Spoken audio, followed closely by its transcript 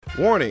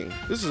Warning,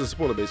 this is a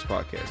spoiler-based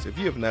podcast. If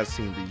you have not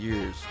seen the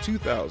years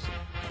 2000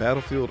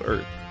 Battlefield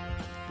Earth,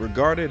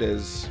 regarded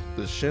as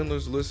the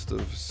Schindler's List of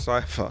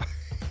sci-fi.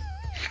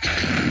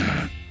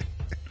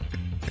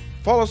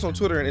 Follow us on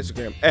Twitter and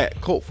Instagram at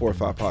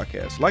Cult45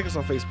 Podcast. Like us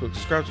on Facebook,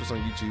 subscribe to us on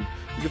YouTube.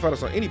 You can find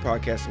us on any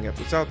podcasting app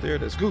that's out there.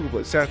 That's Google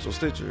Play, Satchel,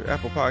 Stitcher,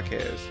 Apple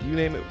Podcasts. You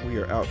name it, we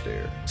are out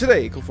there.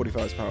 Today,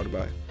 Cult45 is powered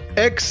by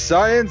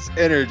X-Science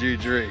Energy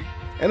Drink.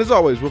 And as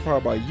always, we're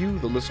powered by you,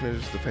 the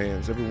listeners, the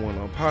fans, everyone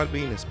on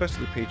Podbean,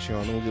 especially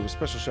Patreon. And we'll give a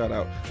special shout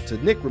out to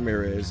Nick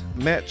Ramirez,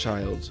 Matt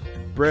Childs,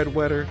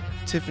 Breadwetter,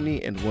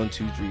 Tiffany, and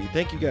 123.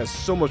 Thank you guys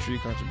so much for your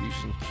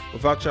contributions.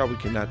 Without y'all, we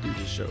cannot do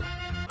this show.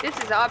 This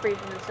is Aubrey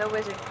from the So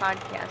Wizard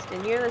Podcast,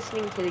 and you're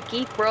listening to the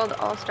Geek World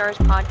All-Stars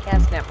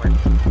Podcast Network.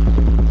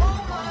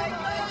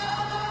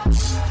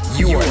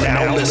 You are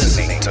now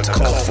listening to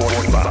Cult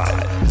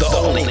 45, the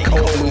only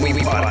cult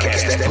movie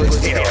podcast that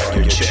puts air on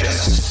your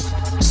chest.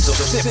 So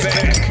sit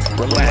back,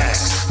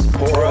 relax,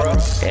 pour up,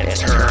 and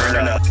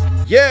turn up.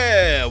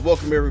 Yeah!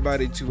 Welcome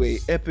everybody to a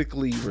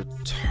epically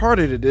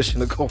retarded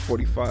edition of Cult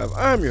 45.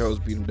 I'm your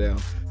host, Beat 'em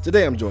Down.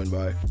 Today I'm joined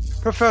by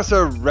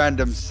Professor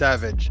Random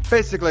Savage.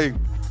 Basically,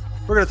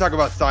 we're going to talk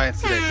about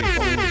science today,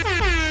 people.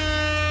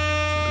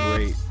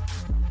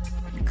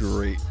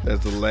 Great.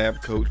 As the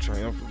lab coat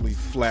triumphantly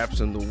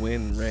flaps in the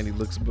wind and Randy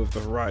looks above the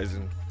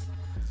horizon,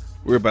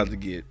 we're about to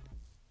get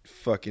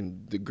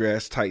fucking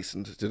DeGrasse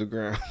Tyson to the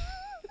ground.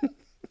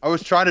 I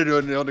was trying to do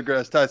a Neil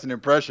deGrasse Tyson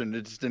impression.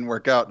 It just didn't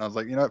work out. And I was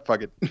like, you know what?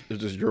 Fuck it. It's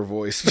just your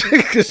voice.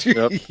 It's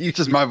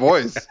just my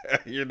voice.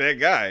 You're that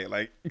guy.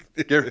 Like,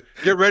 get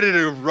ready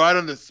to ride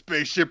on the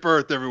spaceship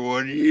Earth,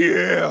 everyone.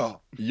 Yeah.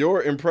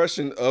 Your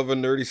impression of a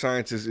nerdy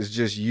scientist is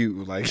just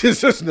you. Like,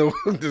 there's no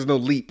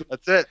leap.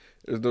 That's it.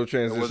 There's no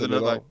transition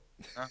at all.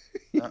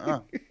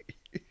 Like,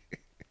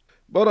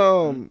 But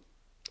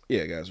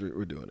yeah, guys,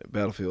 we're doing it.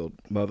 Battlefield,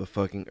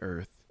 motherfucking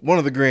Earth. One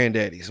of the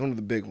granddaddies, one of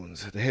the big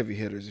ones, the heavy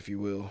hitters, if you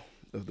will,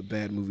 of the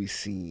bad movie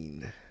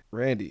scene.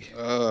 Randy,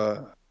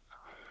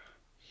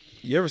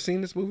 you ever seen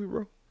this movie,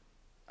 bro?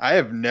 I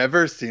have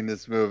never seen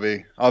this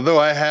movie, although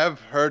I have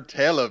heard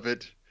tale of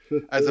it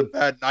as a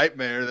bad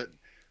nightmare that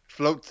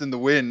floats in the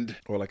wind.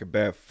 Or like a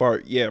bad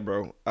fart. Yeah,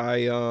 bro.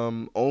 I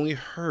only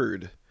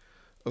heard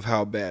of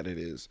how bad it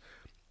is.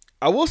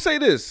 I will say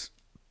this.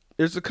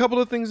 There's a couple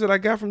of things that I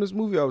got from this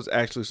movie I was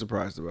actually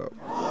surprised about.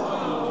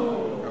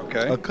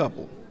 Okay. A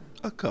couple.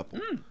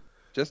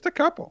 Just a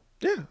couple.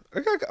 Yeah.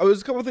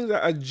 There's a couple of things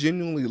that I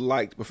genuinely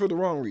liked, but for the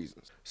wrong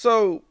reasons.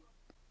 So,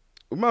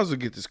 we might as well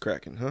get this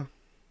cracking, huh?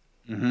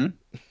 Mm-hmm.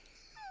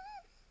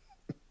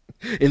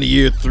 In the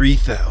year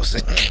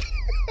 3000.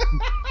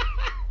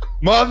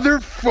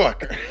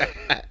 Motherfucker.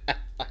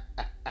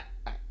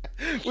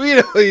 We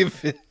don't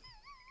even...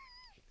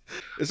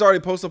 It's already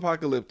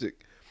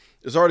post-apocalyptic.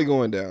 It's already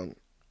going down.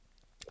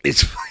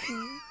 It's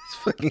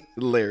fucking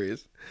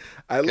hilarious.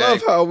 I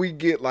love how we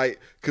get like,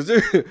 because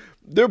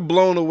they're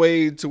blown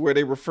away to where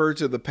they refer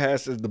to the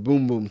past as the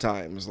boom boom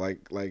times.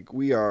 Like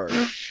we are.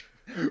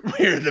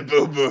 We're the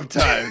boom boom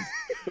times.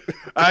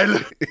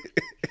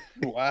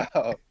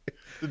 Wow.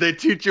 Did they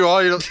teach you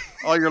all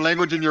your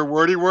language in your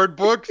wordy word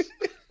books?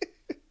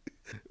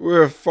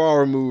 We're far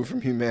removed from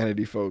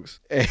humanity,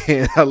 folks.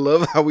 And I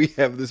love how we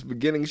have this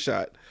beginning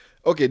shot.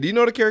 Okay, do you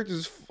know the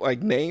character's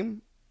like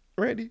name,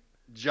 Randy?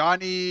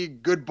 Johnny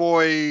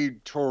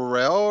Goodboy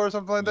Torrell or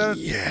something like that?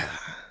 Yeah.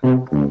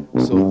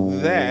 So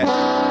that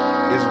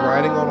is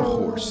riding on a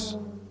horse,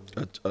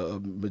 a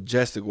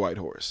majestic white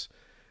horse,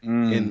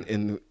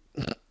 in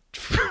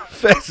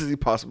fast as he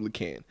possibly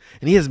can.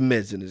 And he has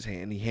meds in his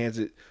hand. He hands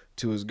it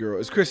to his girl.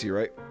 It's Chrissy,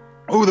 right?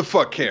 Who the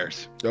fuck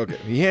cares? Okay.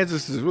 He hands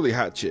this to this really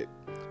hot chick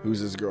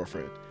who's his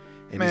girlfriend.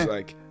 And he's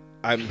like,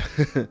 I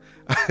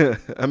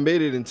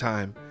made it in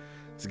time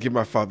to give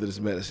my father this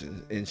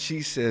medicine. And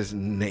she says,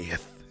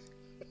 Naeth.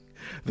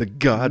 The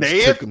gods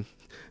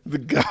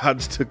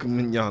took him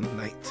in yon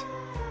night.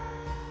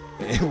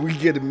 And we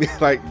get him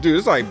like, dude,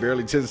 it's like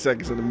barely 10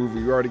 seconds in the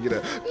movie. You already get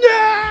a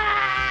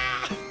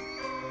nah!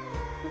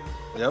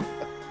 Yep.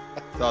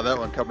 Saw that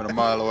one coming a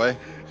mile away.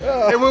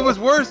 And what was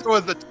worse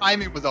was the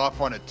timing was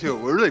off on it too.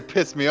 It really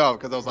pissed me off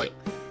because I was like,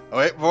 oh,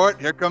 wait for it.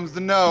 Here comes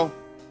the no.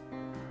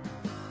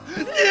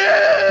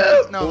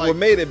 Yes! No, what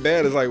made it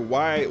bad is like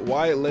why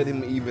let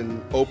him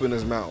even open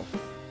his mouth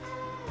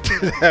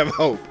to have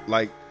hope?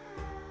 Like,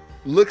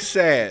 look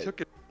sad.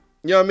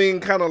 You know what I mean?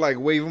 Kind of like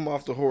wave him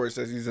off the horse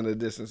as he's in the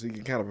distance so he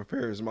can kind of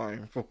prepare his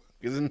mind for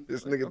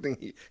this nigga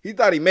thing. He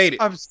thought he made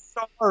it. I'm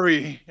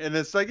sorry. And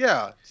it's like,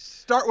 yeah,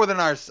 start with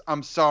an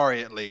I'm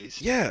sorry at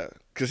least. Yeah,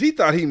 because he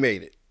thought he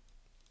made it.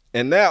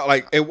 And now,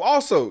 like, and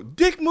also,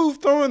 dick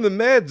move throwing the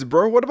meds,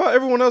 bro. What about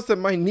everyone else that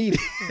might need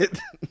it?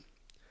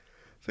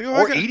 Like,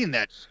 or eating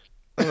that.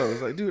 I know.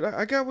 It's like, dude,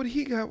 I got what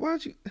he got.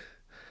 Why'd you?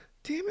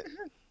 Damn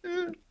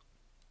it.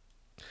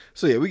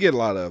 So, yeah, we get a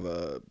lot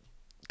of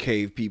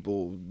cave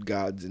people,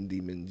 gods and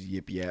demons,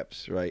 yip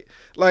yaps, right?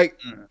 Like,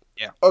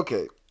 yeah.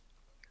 Okay.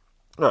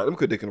 All right, let me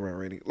quit dicking around,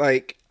 Randy.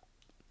 Like,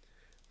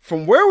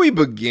 from where we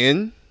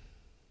begin,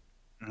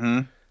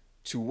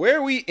 to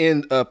where we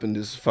end up in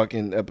this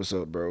fucking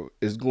episode, bro,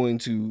 is going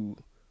to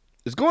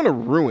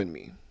ruin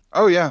me.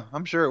 Oh yeah,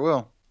 I'm sure it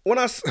will. When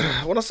I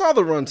saw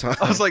the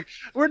runtime, I was like,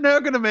 we're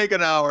now gonna make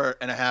an hour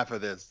and a half of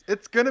this.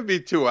 It's gonna be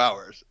 2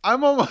 hours.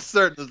 I'm almost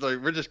certain it's like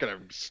we're just gonna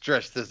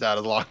stretch this out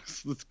as long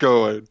as it's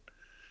going.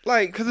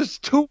 Like, because it's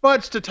too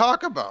much to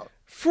talk about.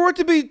 For it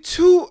to be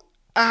 2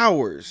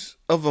 hours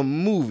of a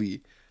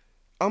movie,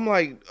 I'm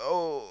like,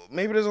 oh,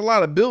 maybe there's a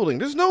lot of building.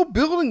 There's no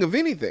building of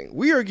anything.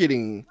 We are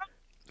getting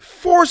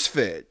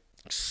force-fed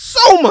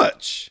so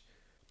much.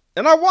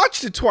 And I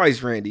watched it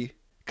twice, Randy.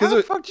 How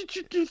the fuck did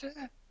you do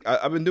that?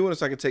 I've been doing it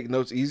so I can take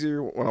notes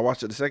easier when I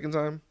watch it the second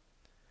time.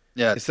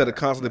 Yeah. Instead of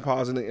constantly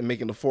pausing it and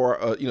making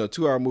the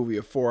 2 hour movie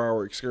a 4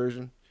 hour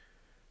excursion.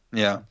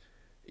 Yeah.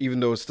 Even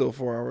though it's still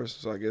 4 hours,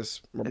 so I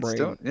guess my brain.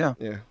 Still,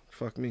 yeah.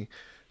 Fuck me.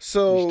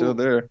 So you're still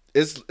there.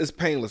 It's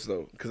painless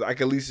though, because I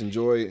can at least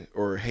enjoy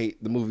or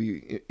hate the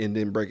movie and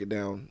then break it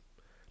down.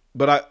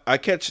 But I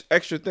catch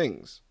extra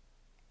things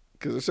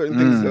because there's certain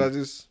things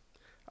that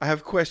I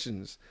have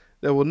questions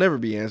that will never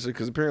be answered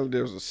because apparently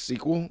there was a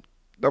sequel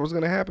that was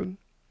gonna happen.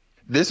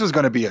 This was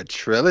gonna be a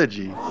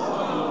trilogy.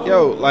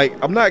 Yo, like,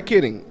 I'm not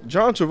kidding.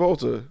 John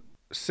Travolta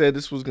said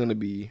this was gonna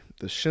be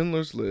the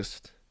Schindler's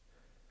List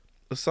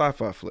of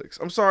sci-fi flicks.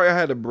 I'm sorry I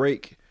had to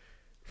break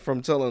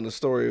from telling the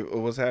story of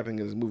what's happening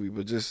in this movie,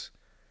 but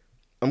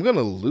I'm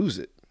gonna lose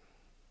it.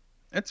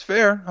 It's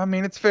fair. I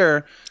mean, it's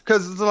fair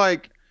because it's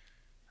like,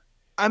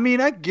 I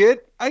mean, I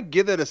get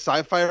that a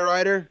sci-fi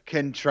writer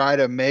can try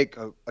to make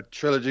a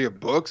trilogy of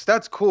books.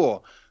 That's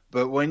cool.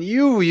 But when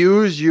you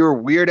use your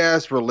weird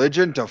ass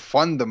religion to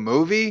fund the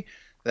movie,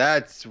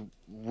 that's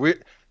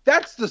weird.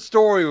 That's the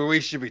story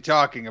we should be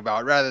talking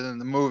about rather than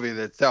the movie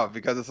itself.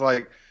 Because it's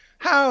like,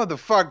 how the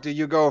fuck do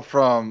you go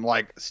from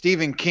like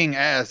Stephen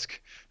King-esque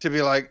to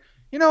be like,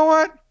 you know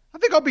what? I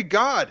think I'll be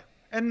God.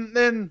 And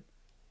then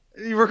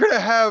we're going to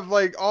have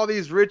like all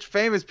these rich,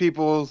 famous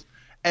peoples.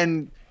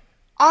 And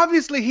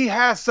obviously he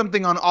has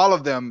something on all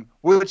of them,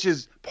 which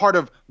is part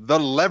of the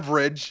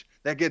leverage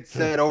that gets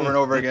said over and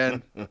over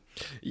again.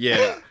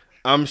 Yeah,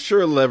 I'm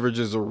sure leverage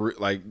is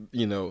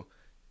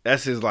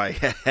that's his like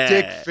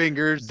dick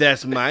fingers.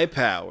 That's my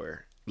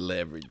power,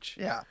 leverage.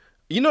 Yeah,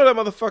 you know that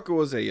motherfucker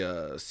was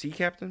a sea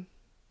captain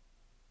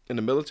in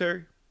the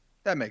military.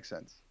 That makes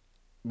sense.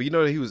 But you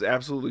know that he was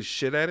absolutely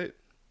shit at it,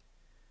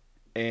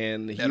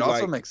 and he that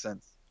also makes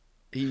sense.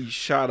 He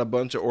shot a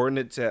bunch of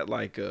ordnance at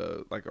like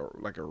a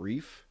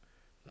reef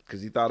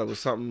because he thought it was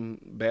something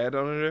bad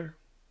under there.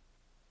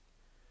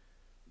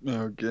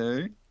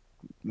 Okay.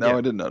 No, yeah. I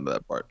didn't know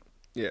that part.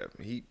 Yeah,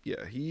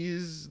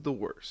 he's the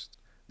worst.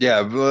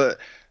 Yeah, but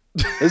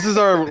this is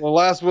our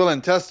last will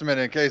and testament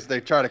in case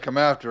they try to come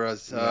after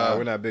us. Nah,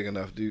 we're not big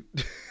enough, dude.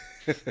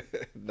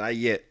 Not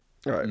yet.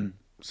 All right.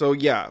 So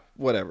yeah,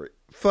 whatever.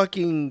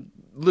 Fucking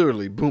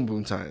literally boom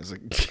boom times.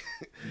 Like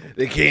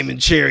they came in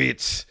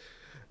chariots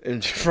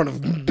in front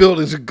of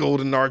buildings with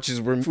golden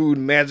arches where food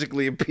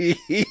magically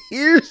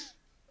appears.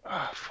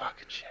 Oh,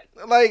 fucking shit.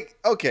 Like,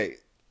 okay,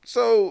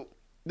 so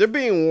they're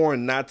being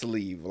warned not to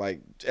leave.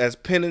 Like, as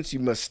penance, you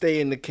must stay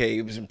in the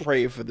caves and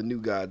pray for the new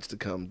gods to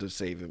come to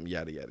save him,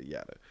 yada, yada,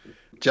 yada.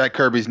 Jack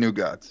Kirby's New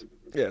Gods.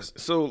 Yes.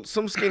 So,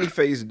 some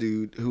skinny-faced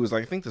dude who was,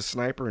 like, I think the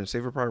sniper in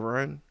Saving Private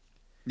Ryan.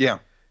 Yeah.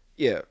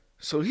 Yeah.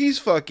 So, he's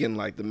fucking,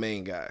 like, the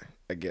main guy,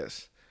 I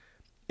guess.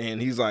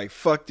 And he's like,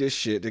 fuck this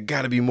shit. There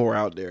gotta be more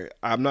out there.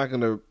 I'm not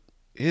gonna...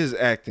 His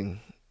acting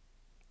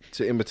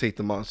to imitate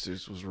the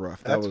monsters was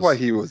rough. That's why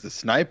he was the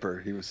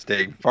sniper. He was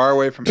staying far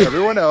away from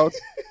everyone else.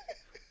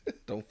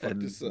 Don't fuck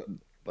this up.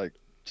 Like,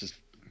 just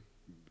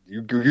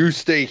you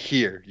stay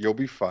here. You'll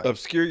be fine.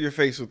 Obscure your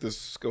face with this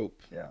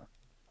scope. Yeah.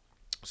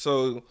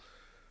 So,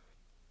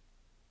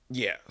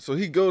 yeah. So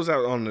he goes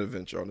out on an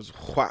adventure on this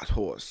white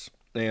horse,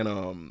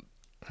 and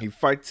he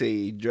fights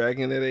a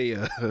dragon at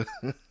a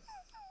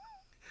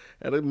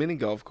at a mini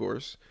golf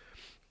course,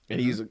 and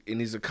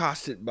he's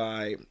accosted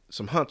by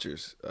some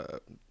hunters,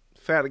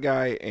 Fat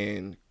Guy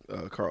and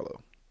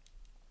Carlo.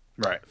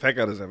 Right. Fat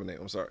Guy doesn't have a name.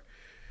 I'm sorry.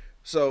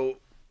 So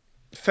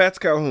Fats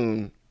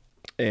Calhoun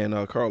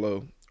and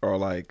Carlo are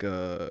like,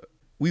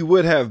 we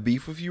would have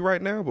beef with you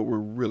right now, but we're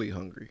really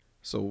hungry.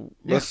 So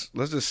let's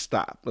just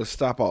stop. Let's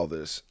stop all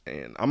this,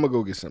 and I'm gonna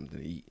go get something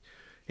to eat.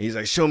 And he's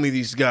like, show me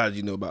these gods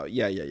you know about.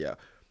 Yeah.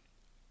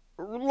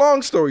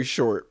 Long story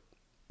short,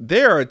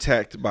 they are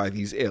attacked by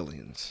these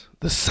aliens,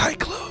 the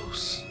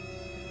Cyclos.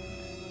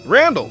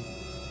 Randall.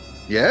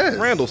 Yes.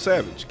 Randall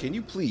Savage, can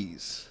you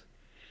please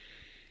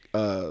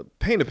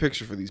paint a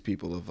picture for these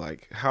people of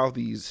like how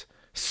these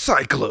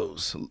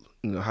Cyclos,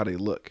 how they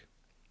look?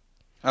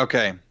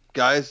 Okay,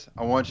 guys,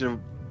 I want you to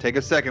take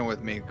a second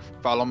with me.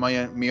 Follow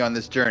me on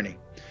this journey.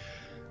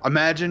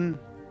 Imagine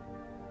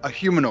a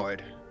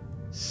humanoid,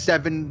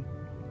 7,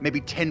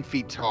 maybe 10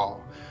 feet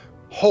tall,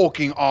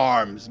 hulking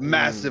arms,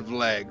 massive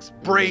legs,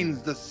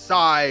 brains the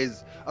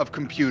size of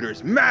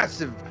computers,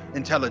 massive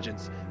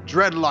intelligence,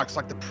 dreadlocks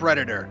like the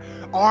Predator,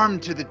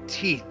 armed to the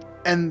teeth.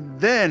 And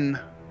then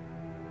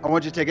I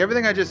want you to take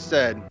everything I just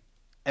said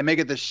and make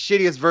it the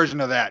shittiest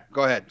version of that.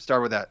 Go ahead,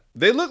 start with that.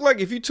 They look like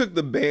if you took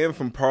the band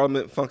from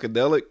Parliament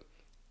Funkadelic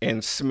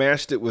and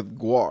smashed it with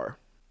guar.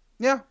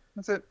 Yeah,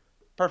 that's it.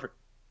 Perfect.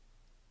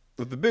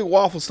 With the big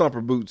waffle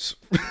stomper boots.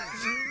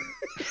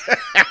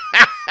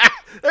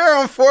 They're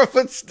on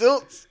 4-foot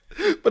stilts.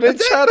 But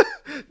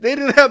they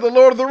didn't have the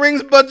Lord of the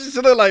Rings budget,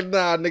 so they're like,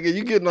 nah, nigga,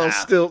 you getting on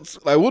stilts.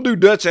 Like, we'll do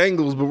Dutch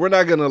angles, but we're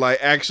not gonna like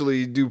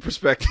actually do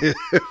perspective.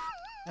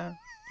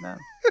 No.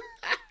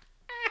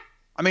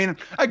 I mean,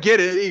 I get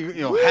it.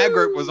 You know,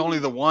 Hagrid was only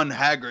the one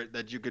Hagrid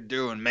that you could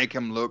do and make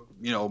him look,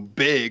 you know,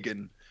 big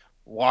and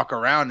walk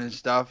around and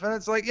stuff. And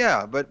it's like,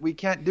 yeah, but we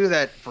can't do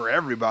that for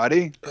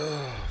everybody.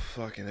 Oh,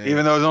 fucking hell.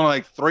 Even though there's only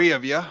like 3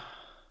 of you.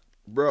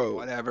 Bro.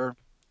 Whatever.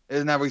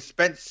 Isn't that we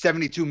spent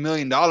 $72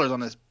 million on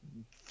this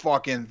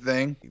fucking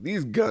thing?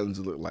 These guns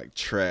look like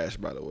trash,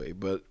 by the way.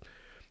 But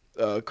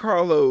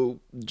Carlo,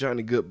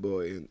 Johnny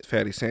Goodboy, and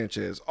Fatty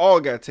Sanchez all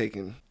got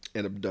taken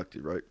and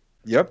abducted, right?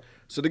 Yep.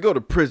 So they go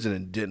to prison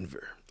in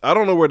Denver. I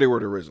don't know where they were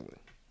originally,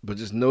 but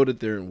just know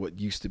that they're in what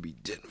used to be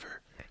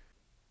Denver.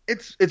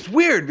 It's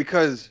weird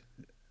because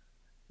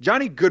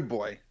Johnny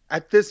Goodboy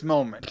at this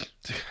moment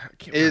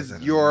is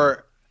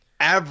your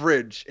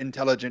average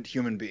intelligent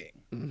human being.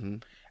 Mm-hmm.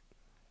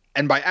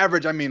 And by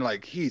average, I mean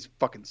like he's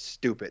fucking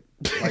stupid,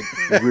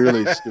 like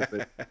really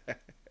stupid.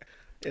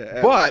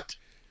 Yeah, but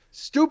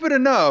stupid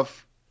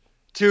enough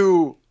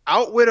to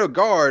outwit a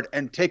guard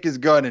and take his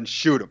gun and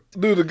shoot him.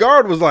 Dude, the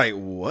guard was like,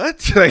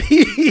 what? Like,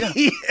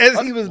 as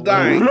he was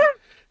dying,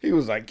 he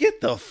was like,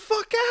 get the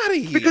fuck out of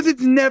here. Because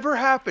it's never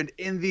happened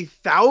in the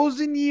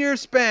 1,000-year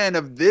span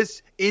of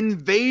this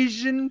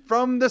invasion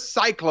from the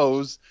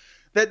Cyclos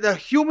that the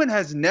human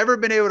has never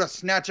been able to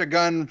snatch a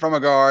gun from a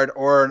guard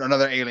or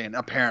another alien,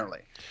 apparently.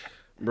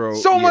 Bro,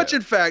 so much,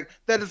 in fact,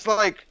 that it's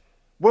like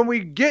when we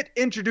get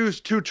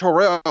introduced to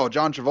Terrell,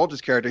 John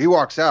Travolta's character, he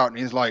walks out and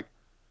he's like,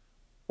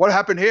 what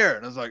happened here?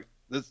 And it's like,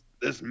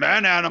 this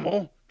man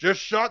animal just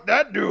shot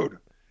that dude.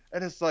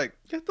 And it's like,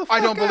 I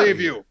don't believe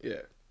you.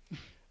 Yeah.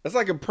 That's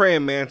like a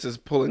praying mantis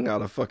pulling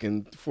out a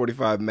fucking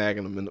 45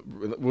 Magnum and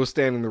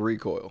withstanding the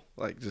recoil.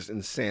 Like, just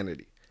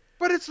insanity.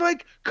 But it's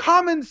like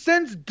common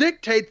sense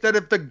dictates that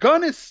if the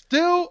gun is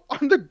still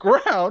on the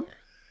ground,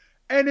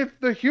 and if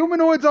the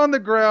humanoid's on the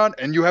ground,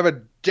 and you have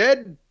a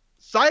dead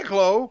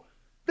Cyclo,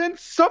 then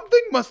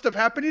something must have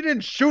happened. He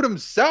didn't shoot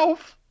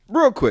himself.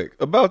 Real quick,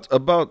 about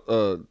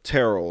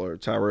Terrell or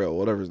Tyrell,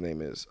 whatever his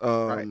name is.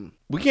 Right.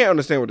 We can't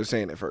understand what they're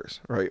saying at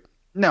first, right?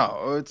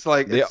 No, it's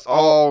like it's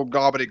all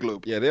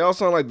gobbledygook. Yeah, they all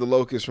sound like the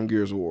locusts from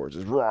Gears of War.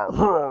 Just roar,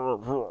 roar,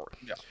 roar.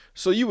 Yeah.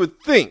 So you would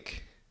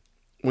think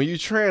when you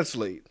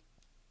translate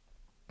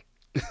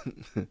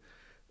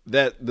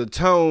that the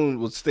tone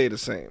would stay the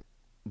same,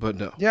 but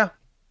no. Yeah.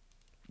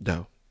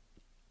 No.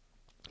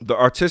 The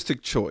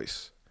artistic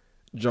choice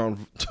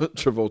John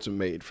Travolta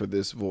made for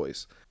this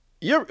voice.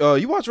 You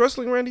watch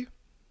wrestling, Randy?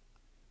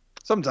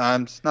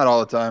 Sometimes, not all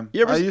the time.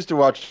 I used to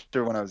watch it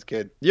when I was a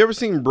kid. You ever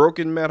seen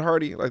Broken Matt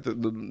Hardy, like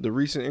the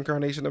recent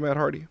incarnation of Matt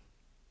Hardy?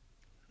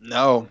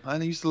 No, I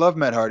used to love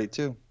Matt Hardy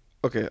too.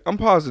 Okay, I'm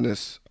pausing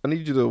this. I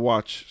need you to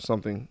watch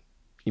something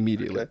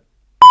immediately. Okay.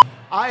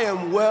 I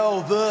am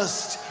well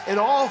versed in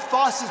all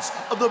facets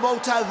of the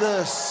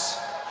multiverse.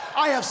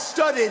 I have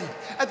studied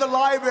at the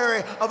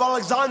Library of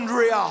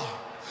Alexandria,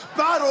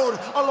 battled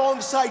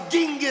alongside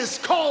Genghis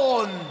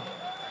Khan,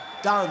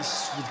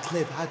 danced with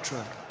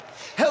Cleopatra,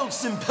 held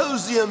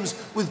symposiums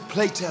with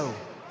Plato,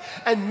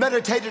 and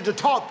meditated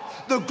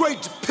atop the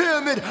Great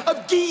Pyramid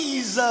of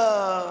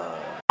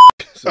Giza.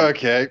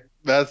 Okay,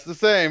 that's the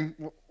same.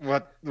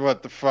 What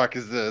the fuck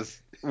is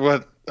this?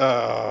 What?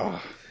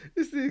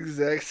 It's the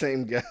exact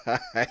same guy.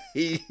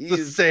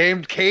 The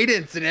same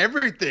cadence and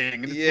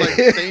everything. It's Yeah.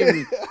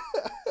 like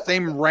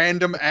same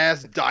random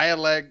ass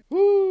dialect.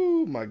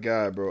 Woo, my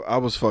God, bro. I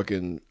was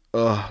fucking.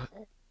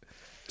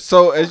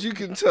 So as you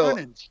can tell,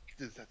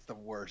 Jesus, that's the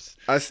worst.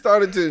 I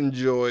started to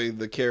enjoy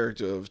the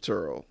character of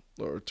Terrell.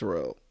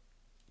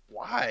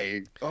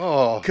 Why?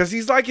 Oh, Because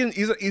he's like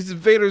he's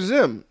Vader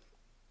Zim.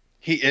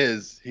 he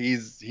is.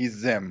 He's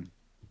Zim.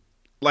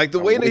 Like the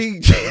I way that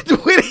wish- he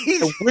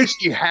I wish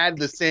he had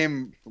the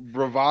same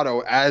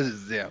bravado as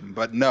Zim,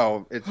 but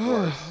no, it's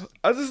worse.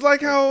 I just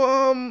like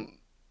how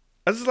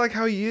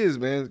he is,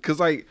 man. Cause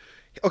like,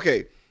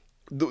 okay,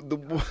 the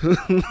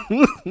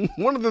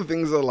one of the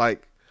things I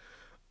like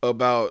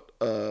about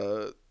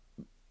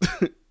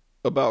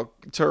about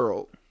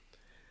Terrell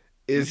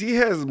is he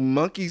has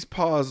monkey's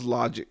paws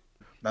logic.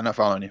 I'm not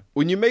following you.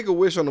 When you make a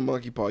wish on a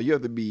monkey paw, you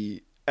have to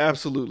be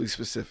absolutely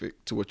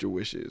specific to what your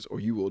wish is, or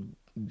you will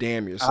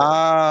damn yourself.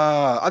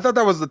 I thought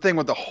that was the thing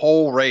with the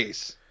whole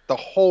race. The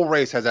whole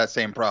race has that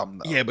same problem,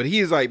 though. Yeah, but he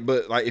is like,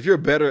 if you're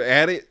better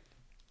at it,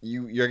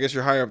 I guess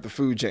you're higher up the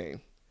food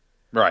chain.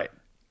 Right.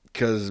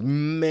 Cause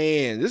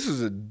man, this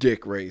is a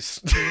dick race.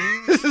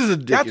 This is a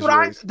dickish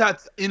race.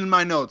 That's in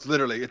my notes.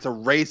 Literally, it's a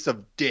race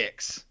of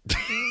dicks.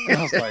 And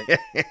I was like,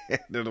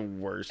 they're the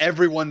worst.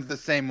 everyone's the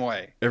same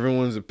way.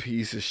 Everyone's a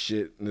piece of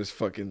shit in this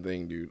fucking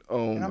thing, dude.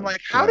 Oh, And I'm my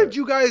like, how God. did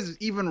you guys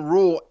even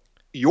rule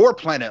your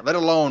planet, let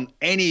alone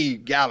any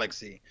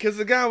galaxy. Because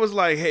the guy was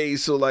like, hey,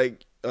 so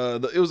like,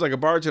 it was like a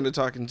bartender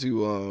talking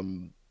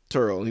to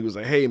Turl, and he was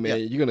like, hey, man,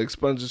 you're going to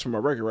expunge this from my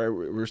record, right?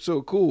 We're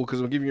still cool because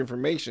I'm giving you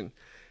information.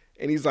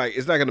 And he's like,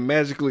 it's not going to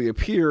magically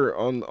appear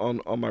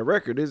on my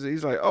record, is it?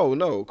 He's like, oh,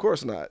 no, of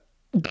course not.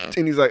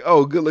 And he's like,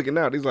 oh, good looking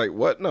out. He's like,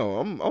 what? No,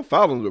 I'm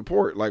filing the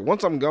report. Like,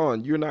 once I'm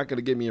gone, you're not going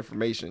to give me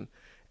information.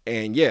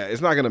 And yeah,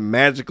 it's not going to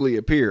magically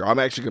appear. I'm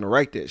actually going to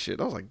write that shit.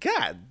 I was like,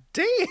 God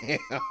damn.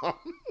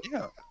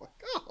 Yeah.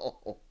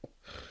 Oh.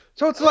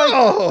 So it's like,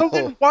 so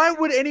then why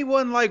would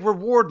anyone like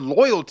reward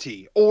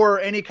loyalty or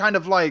any kind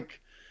of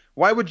like,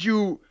 why would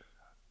you,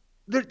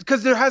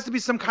 because there has to be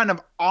some kind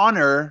of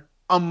honor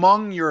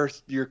among your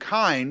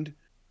kind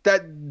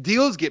that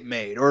deals get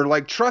made or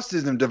like trust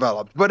isn't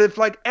developed. But if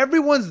like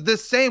everyone's the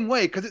same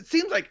way, because it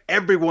seems like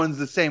everyone's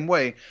the same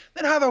way,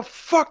 then how the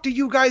fuck do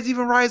you guys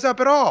even rise up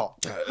at all?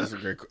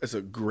 That's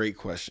a great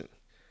question.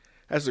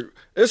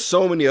 There's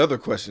so many other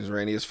questions,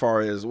 Randy, as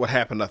far as what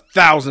happened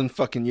 1,000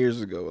 fucking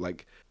years ago.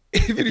 Like,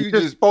 if you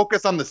just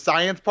focus on the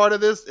science part of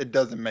this, it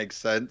doesn't make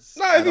sense.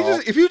 No,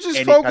 if you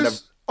just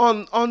focus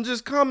on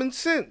just common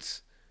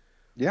sense.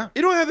 Yeah.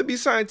 You don't have to be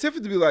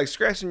scientific to be like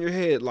scratching your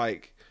head,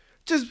 like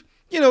just,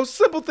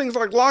 simple things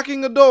like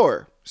locking a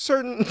door.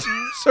 Certain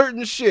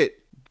shit.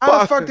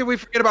 How the fuck did we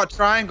forget about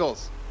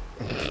triangles?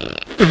 In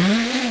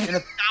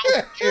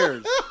 1,000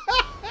 years.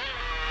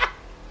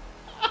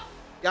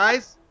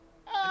 Guys?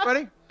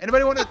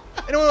 Anybody want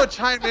to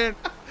chime in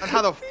on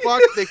how the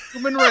fuck the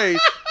human race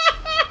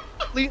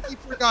completely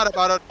forgot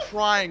about a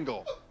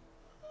triangle?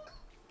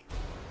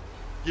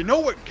 You know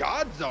what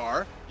gods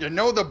are. You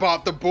know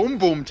about the boom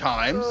boom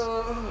times.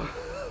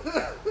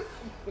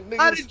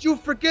 How did you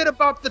forget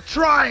about the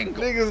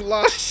triangle? Niggas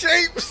lost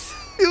shapes.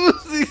 It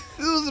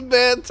was a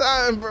bad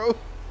time, bro.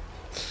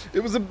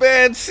 It was a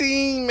bad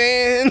scene,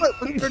 man.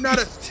 But there's not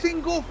a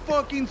single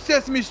fucking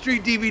Sesame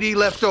Street DVD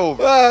left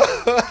over.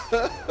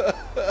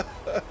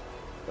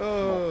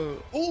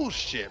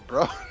 Bullshit,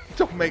 bro.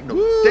 Don't make no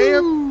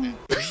damn.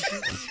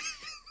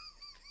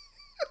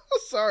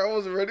 Sorry, I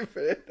wasn't ready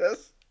for that.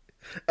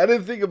 I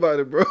didn't think about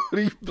it, bro.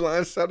 You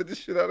blindsided the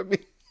shit out of me.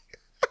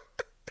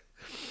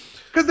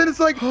 Because then it's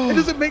like, it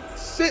doesn't make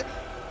sense.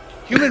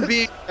 Human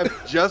beings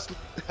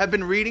have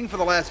been reading for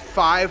the last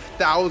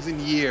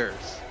 5,000 years.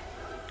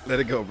 Let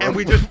it go, bro. And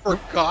we just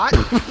forgot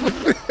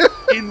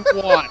in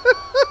one.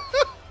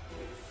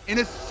 In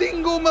a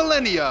single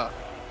millennia.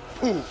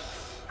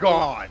 Poof.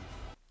 Gone.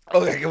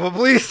 Okay, come on,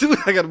 please. We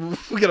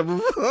gotta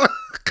move on.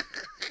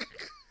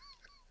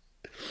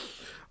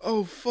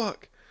 Oh,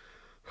 fuck.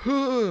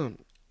 All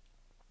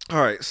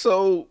right,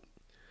 so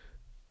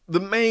the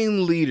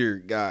main leader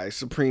guy,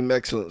 Supreme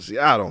Excellency,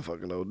 I don't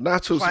fucking know.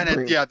 Nacho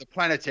Supreme. Yeah, the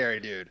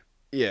planetary dude.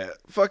 Yeah,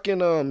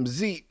 fucking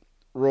Zeke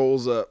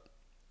rolls up.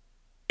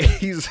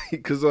 He's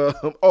because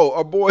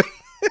our boy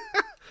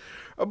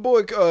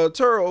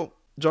Turl,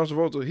 John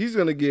Travolta, he's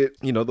gonna get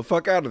the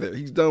fuck out of there.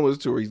 He's done with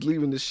his tour. He's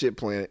leaving this shit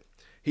planet.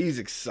 He's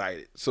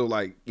excited. So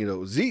like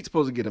Zeke's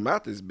supposed to get him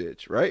out this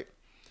bitch, right?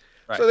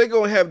 So they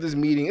go and have this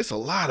meeting. It's a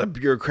lot of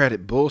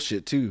bureaucratic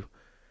bullshit too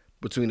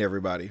between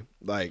everybody.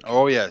 Like,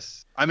 oh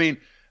yes, I mean,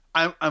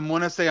 I'm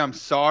gonna say I'm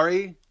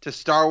sorry to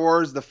Star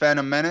Wars: The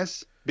Phantom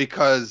Menace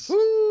because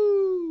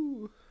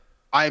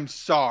I'm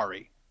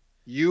sorry.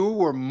 You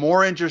were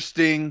more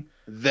interesting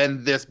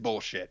than this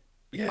bullshit.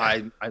 Yeah.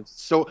 I'm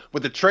so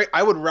with the trade.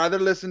 I would rather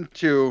listen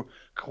to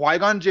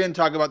Qui-Gon Jinn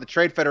talk about the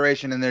Trade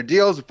Federation and their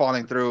deals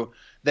falling through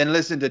than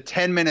listen to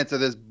 10 minutes of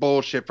this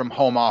bullshit from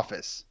Home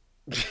Office.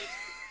 It's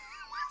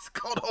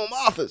called Home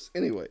Office.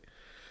 Anyway.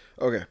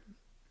 Okay.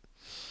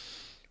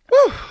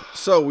 Whew.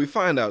 So we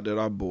find out that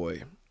our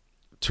boy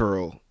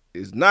Turl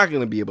is not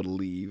going to be able to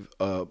leave.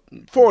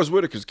 Forrest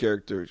Whitaker's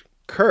character,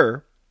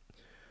 Kerr,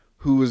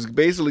 who is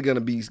basically going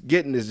to be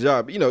getting this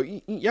job.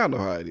 Y'all know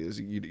how it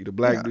is. You're the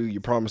black dude, you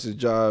promise his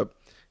job.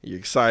 You're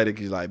excited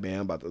because you're like, man,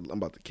 I'm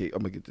going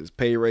to get this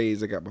pay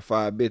raise. I got my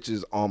 5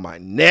 bitches on my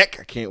neck.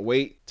 I can't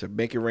wait to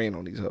make it rain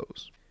on these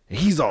hoes. And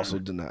he's also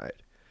denied.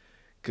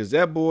 Because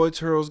that boy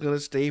Turl's going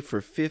to stay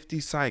for 50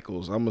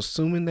 cycles. I'm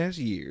assuming that's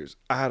years.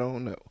 I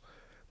don't know.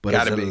 But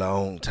it's a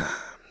long time.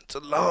 It's a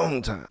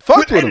long time.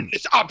 Fuck with him.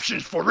 It's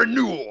options for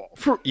renewal.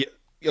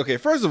 Okay,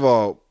 first of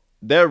all,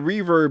 that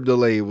reverb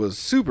delay was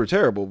super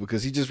terrible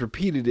because he just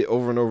repeated it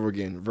over and over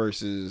again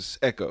versus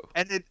Echo.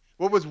 And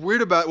what was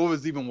weird about what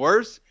was even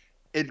worse,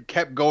 it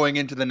kept going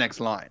into the next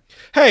line.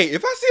 Hey,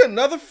 if I see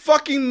another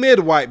fucking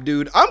mid-wipe,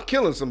 dude, I'm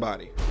killing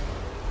somebody.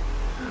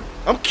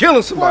 I'm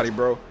killing somebody,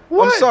 bro.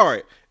 What? I'm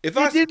sorry. If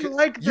I didn't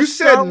like you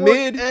said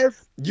mid,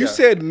 you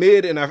said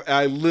mid, and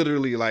I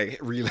literally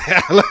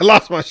I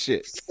lost my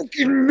shit.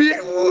 Fucking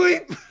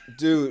mid-wipe,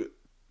 dude.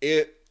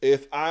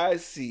 If I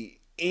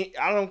see,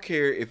 I don't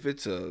care if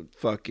it's a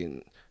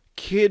fucking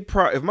kid.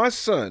 If my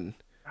son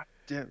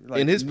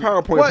in his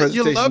PowerPoint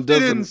presentation, you loved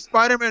it in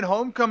Spider-Man: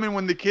 Homecoming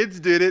when the kids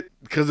did it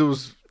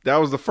because that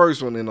was the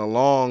first one in a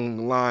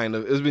long line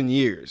of. It's been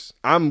years.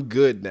 I'm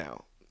good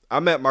now.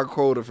 I'm at my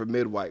quota for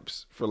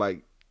mid-wipes for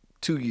like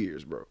 2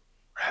 years, bro.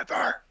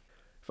 Forever.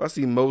 If I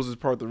see Moses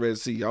part the Red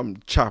Sea, I'm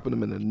chopping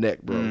him in the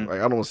neck, bro.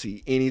 Like I don't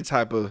see any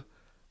type of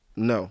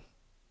no.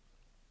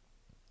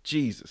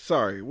 Jesus,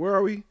 sorry. Where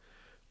are we?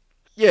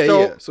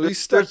 Yeah. So he's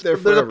stuck there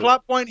forever. There's a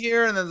plot point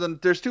here, and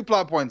there's 2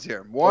 plot points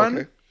here.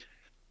 One,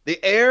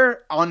 the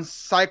air on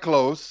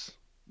Cyclos,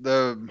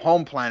 the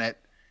home planet,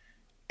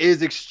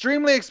 is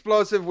extremely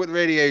explosive with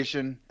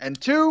radiation.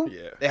 And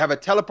 2, they have a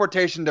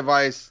teleportation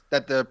device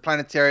that the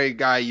planetary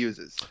guy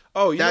uses.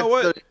 Oh, know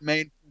what? That's the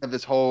main thing of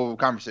this whole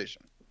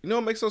conversation. You know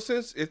what makes no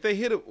sense? If they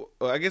hit it,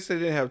 I guess they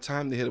didn't have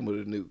time to hit him with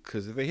a nuke.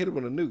 Because if they hit him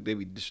with a nuke,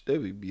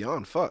 they'd be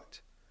beyond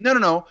fucked.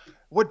 No.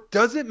 What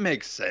doesn't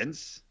make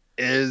sense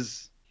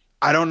is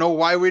I don't know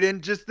why we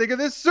didn't just think of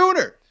this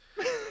sooner.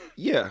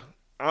 Yeah,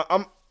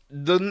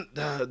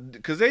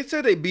 because they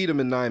said they beat him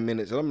in 9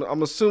 minutes, and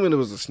I'm assuming it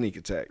was a sneak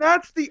attack.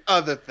 That's the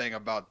other thing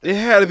about this. It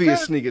had to be a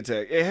sneak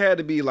attack. It had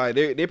to be like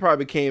they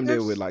probably came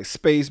there with like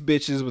space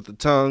bitches with the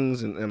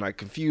tongues and like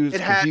confused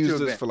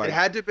us for like. It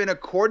had to have been a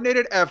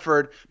coordinated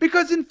effort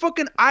because in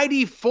fucking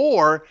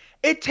ID4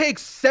 it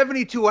takes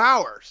 72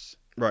 hours.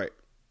 Right.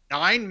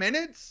 9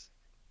 minutes,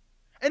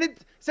 and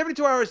it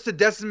 72 hours to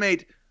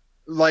decimate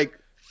like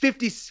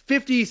 50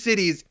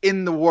 cities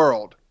in the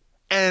world,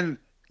 and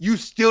you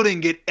still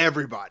didn't get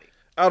everybody.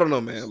 I don't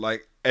know, man.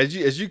 Like as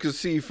you can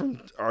see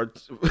from our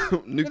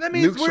that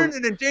means we're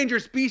an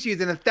endangered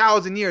species in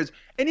 1,000 years,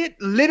 and it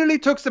literally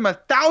took them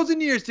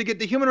 1,000 years to get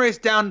the human race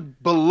down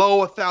below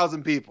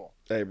 1,000 people.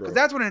 Hey, bro. Because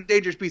that's what an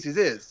endangered species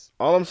is.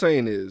 All I'm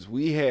saying is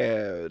we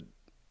had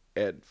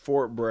at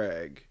Fort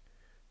Bragg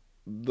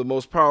the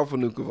most powerful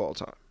nuke of all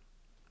time.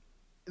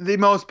 The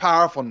most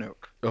powerful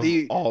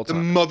nuke. All time.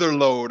 The mother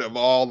lode of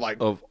all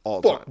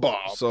time.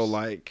 Bombs. So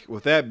like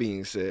with that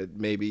being said,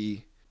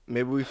 maybe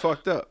we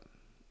fucked up.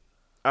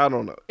 I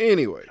don't know.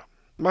 Anyway,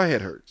 my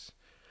head hurts.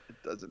 It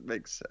doesn't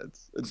make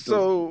sense.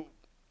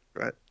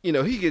 Right.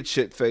 He gets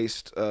shit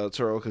faced,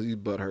 Turo, because he's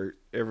butthurt.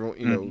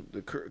 Everyone,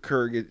 the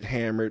Kerr get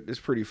hammered. It's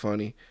pretty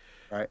funny.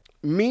 Right.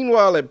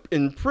 Meanwhile,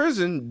 in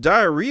prison,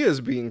 diarrhea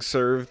is being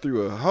served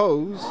through a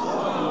hose.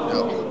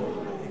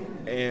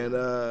 And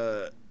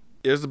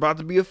there's about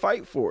to be a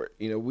fight for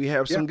it. We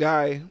have some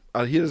guy.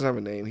 He doesn't have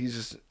a name. He's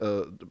just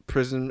a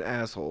prison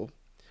asshole.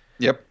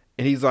 Yep.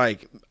 And he's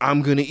like,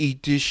 I'm going to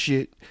eat this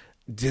shit.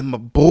 Then my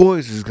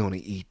boys is going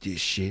to eat this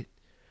shit.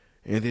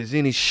 And if there's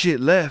any shit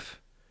left,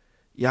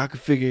 y'all can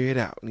figure it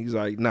out. And he's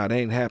like, nah, that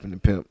ain't happening,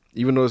 pimp.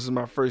 Even though this is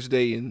my first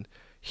day in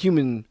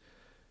human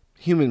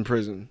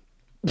prison.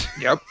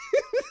 Yep.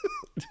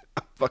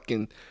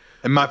 Fucking.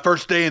 And my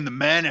first day in the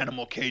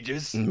man-animal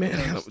cages. Dude,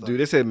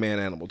 they said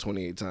man-animal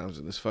 28 times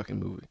in this fucking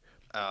movie.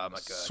 Oh, my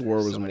God. Swore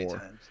it was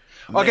more.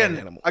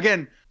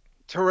 Again,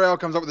 Terrell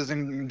comes up with this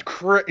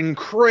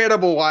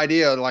incredible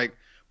idea, like,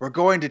 we're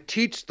going to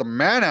teach the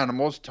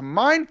man-animals to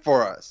mine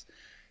for us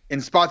in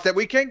spots that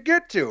we can't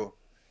get to.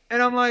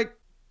 And I'm like,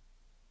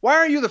 why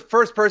are you the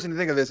first person to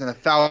think of this in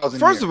 1,000 years?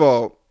 First of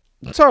all,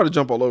 I'm sorry to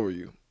jump all over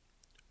you,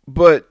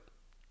 but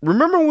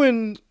remember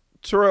when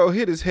Terrell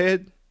hit his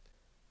head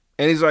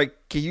and he's like,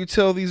 can you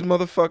tell these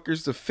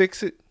motherfuckers to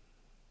fix it?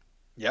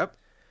 Yep.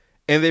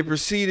 And they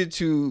proceeded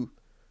to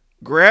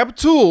grab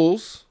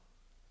tools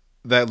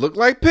that look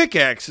like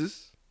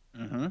pickaxes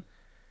and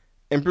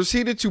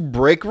proceeded to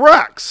break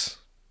rocks.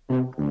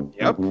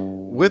 Yep.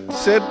 With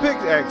said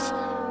pickaxe.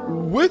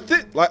 With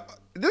it, like,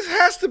 there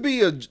has to be,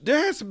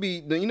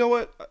 you know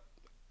what?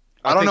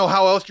 I don't know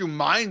how else you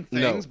mine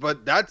things,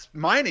 but that's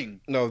mining.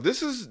 No,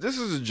 this is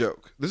a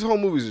joke. This whole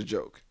movie is a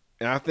joke.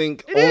 And I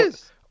think it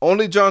is.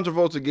 Only John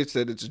Travolta gets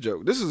that it's a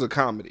joke. This is a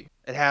comedy.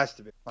 It has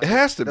to be. It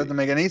has to be. It doesn't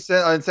make any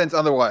sense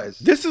otherwise.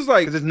 This is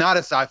like... Because it's not a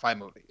sci-fi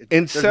movie.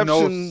 Inception there's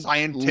no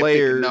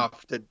scientific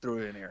enough to throw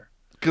it in here.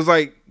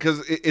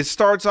 Because it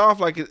starts off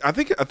like... I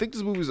think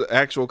this movie is an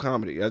actual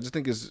comedy. I just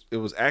think it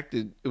was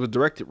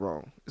directed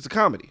wrong. It's a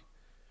comedy.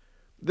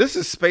 This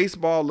is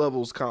Spaceball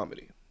levels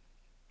comedy. I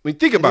mean,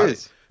 think about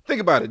it.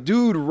 Think about it.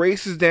 Dude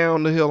races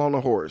down the hill on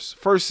a horse.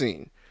 First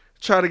scene.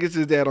 Try to get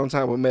his dad on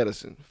time with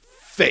medicine.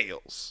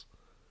 Fails.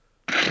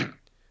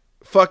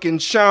 Fucking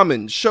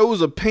shaman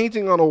shows a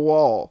painting on a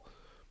wall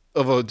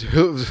of a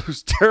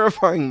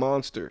terrifying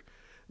monster.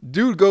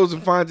 Dude goes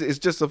and finds it. It's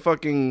just a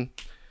fucking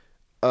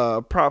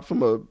prop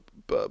from a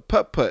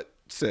putt-putt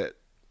set.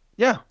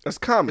 Yeah. That's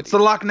comedy. It's the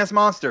Loch Ness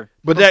Monster.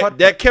 But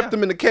that kept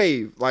them in the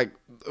cave. Like,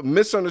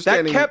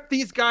 misunderstanding. That kept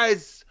these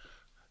guys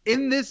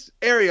in this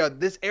area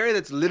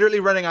that's literally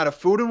running out of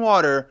food and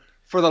water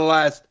for the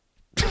last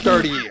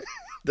 30 years.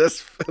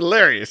 That's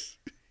hilarious.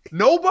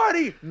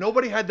 Nobody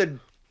had the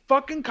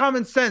fucking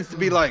common sense to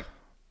be like,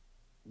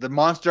 the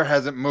monster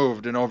hasn't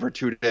moved in over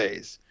 2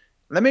 days.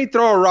 Let me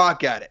throw a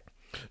rock at it.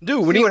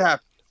 Dude, what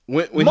happens?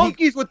 When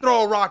monkeys would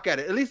throw a rock at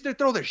it. At least they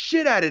throw their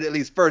shit at it at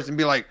least first and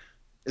be like,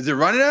 is it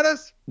running at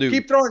us? Dude,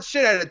 keep throwing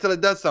shit at it until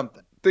it does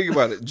something. Think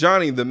about it.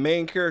 Johnny, the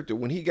main character,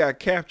 when he got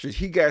captured,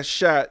 he got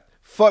shot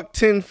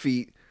 10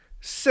 feet,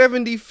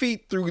 70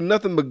 feet through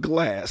nothing but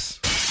glass.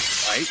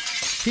 Right?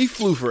 He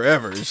flew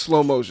forever in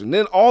slow motion.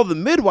 Then all the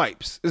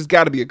midwipes, it's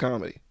got to be a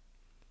comedy.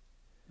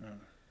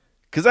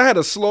 Because I had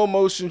a slow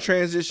motion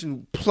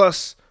transition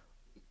plus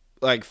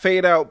like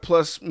fade out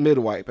plus mid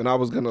wipe, and I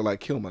was gonna like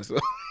kill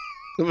myself.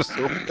 It was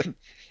so bad.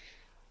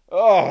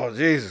 Oh,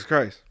 Jesus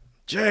Christ.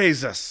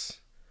 Jesus.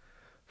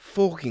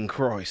 Fucking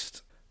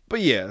Christ.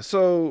 But yeah,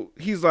 so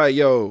he's like,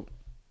 yo,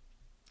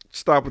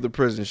 stop with the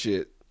prison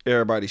shit.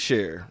 Everybody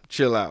share.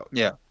 Chill out.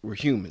 Yeah. We're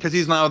humans. Because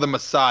he's now the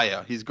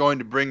Messiah. He's going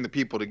to bring the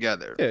people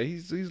together. Yeah,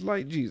 he's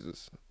like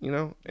Jesus, you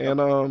know?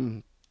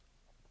 And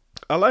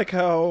I like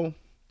how,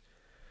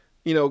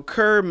 you know,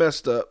 Kerr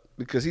messed up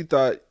because he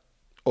thought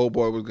old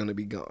boy was gonna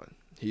be gone.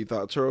 He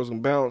thought Turtle was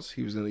gonna bounce.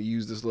 He was gonna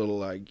use this little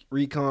like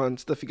recon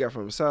stuff he got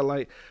from a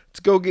satellite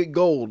to go get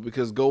gold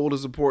because gold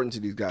is important to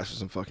these guys for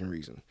some fucking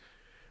reason.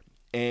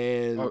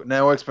 And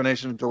no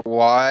explanation to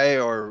why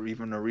or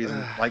even a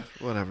reason. Like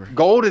whatever.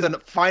 Gold is a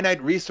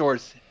finite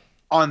resource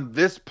on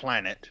this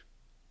planet,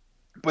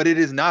 but it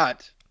is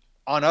not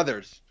on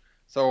others.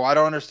 So I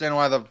don't understand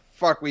why the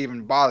fuck we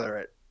even bother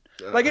it.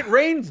 Like it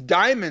rains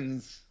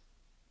diamonds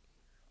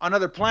on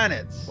other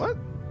planets. What?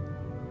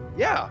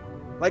 Yeah.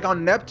 Like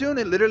on Neptune,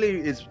 it literally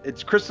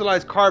it's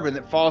crystallized carbon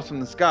that falls from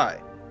the sky.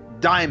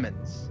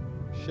 Diamonds.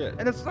 Shit.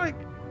 And it's like,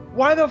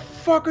 why the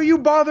fuck are you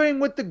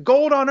bothering with the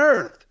gold on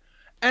Earth?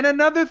 And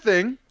another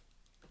thing,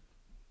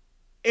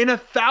 in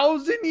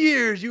 1,000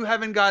 years, you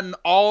haven't gotten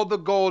all the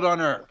gold on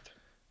Earth.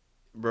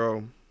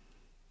 Bro.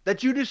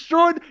 That you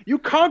destroyed, you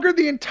conquered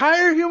the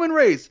entire human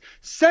race.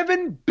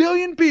 7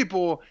 billion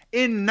people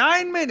in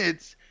 9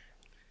 minutes,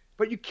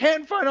 but you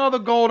can't find all the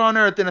gold on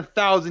Earth in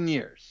 1,000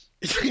 years.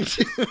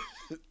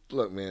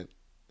 Look, man.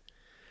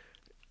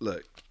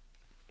 Look.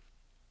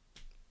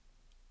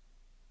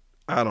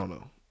 I don't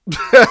know.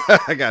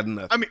 I got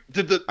nothing. I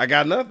mean, I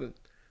got nothing.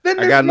 Then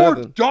I there's got more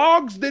nothing.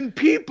 dogs than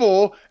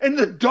people, and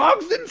the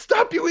dogs didn't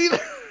stop you either.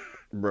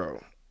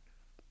 Bro.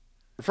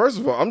 First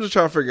of all, I'm just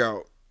trying to figure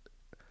out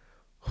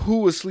who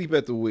was asleep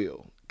at the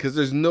wheel. Because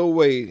there's no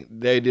way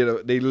they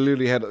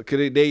literally had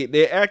because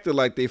they acted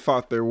like they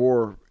fought their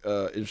war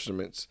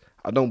instruments.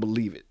 I don't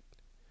believe it.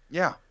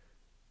 Yeah.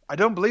 I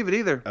don't believe it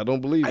either. I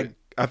don't believe it.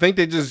 I think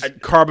they just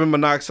carbon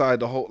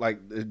monoxide the whole like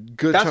a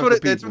good chunk of people.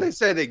 That's what they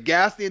said. They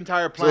gassed the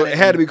entire planet. So it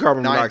had to be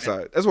carbon 9 monoxide.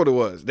 minutes. That's what it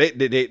was.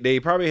 They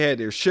probably had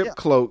their ship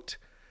cloaked.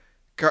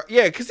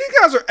 Yeah, because these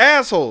guys are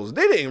assholes.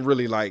 They didn't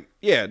really like.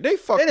 Yeah, they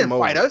fucked They didn't them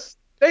over. fight us.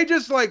 They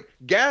just like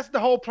gassed the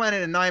whole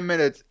planet in 9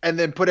 minutes and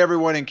then put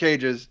everyone in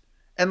cages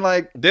and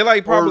like They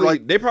probably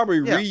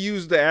yeah.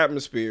 reused the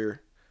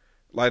atmosphere.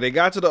 Like they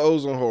got to the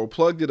ozone hole,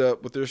 plugged it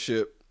up with their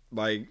ship,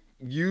 like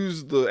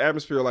used the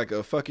atmosphere like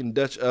a fucking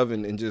Dutch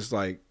oven and just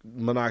like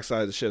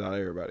monoxide the shit out of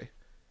everybody.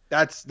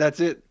 That's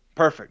it.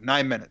 Perfect.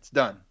 9 minutes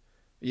done.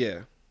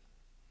 Yeah.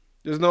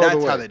 There's no other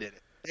way. That's how they did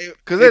it.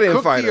 Because they didn't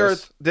cooked fight the us.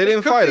 Earth, They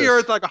didn't cooked fight the us.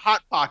 Earth like a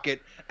hot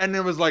pocket, and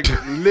it was like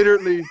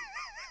literally.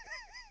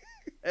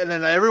 And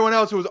then everyone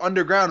else who was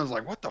underground was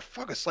like, "What the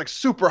fuck? It's like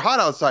super hot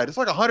outside. It's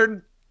like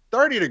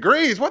 130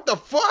 degrees. What the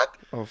fuck?"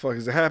 Oh fuck!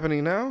 Is it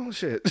happening now?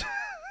 Shit.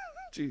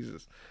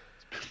 Jesus.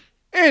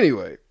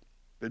 Anyway.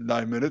 Been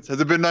 9 minutes.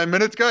 Has it been 9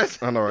 minutes, guys?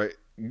 I know, right?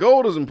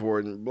 Gold is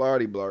important.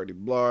 Blardy, blardy,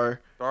 blar.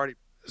 Already.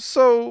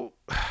 So.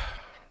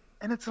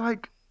 And it's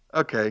like,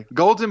 okay,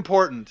 gold's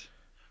important.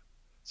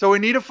 So we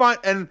need to find,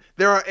 and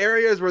there are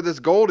areas where this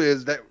gold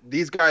is that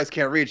these guys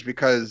can't reach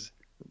because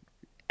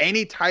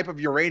any type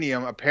of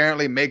uranium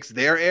apparently makes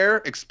their air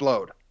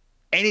explode.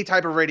 Any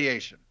type of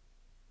radiation.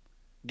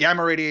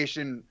 Gamma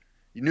radiation,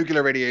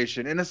 nuclear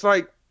radiation. And it's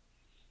like,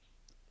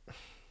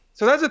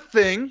 so that's a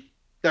thing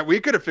that we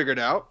could have figured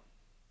out.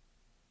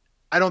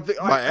 I don't think,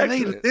 and they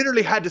accident.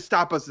 literally had to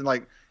stop us and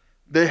like,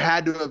 they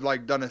had to have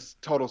like done a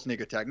total sneak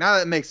attack. Now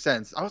that makes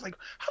sense. I was like,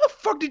 how the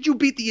fuck did you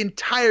beat the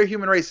entire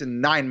human race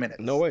in 9 minutes?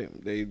 No way.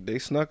 They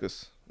snuck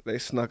us. They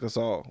snuck us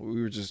all.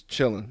 We were just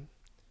chilling.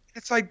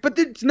 It's like, but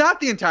it's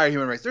not the entire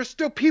human race. There's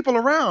still people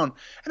around.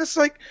 And it's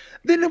like,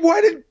 then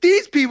why did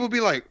these people be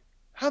like,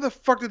 how the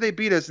fuck did they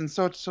beat us in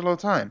such a low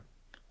time?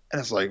 And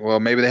it's like, well,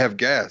 maybe they have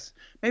gas.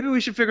 Maybe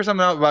we should figure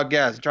something out about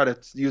gas and try to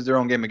use their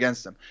own game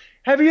against them.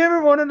 Have you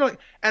ever wondered, like,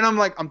 and I'm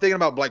thinking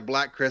about like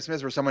Black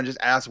Christmas where someone just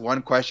asks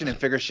one question and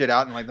figures shit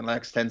out in like the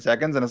next 10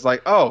 seconds. And it's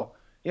like, oh,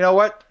 you know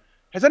what?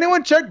 Has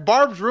anyone checked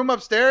Barb's room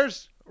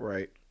upstairs?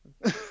 Right.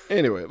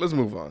 Anyway, let's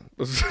move on.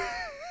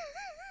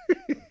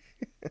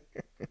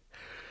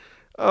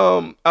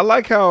 I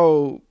like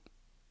how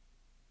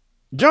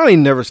Johnny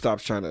never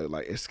stops trying to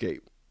like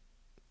escape.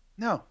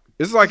 No.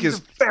 It's like He's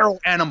a feral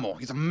animal.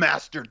 He's a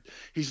master.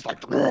 He's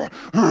like,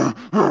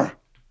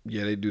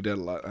 yeah, they do that a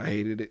lot. I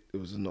hated it. It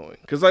was annoying.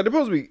 Because, like, they're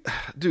supposed to be,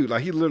 dude,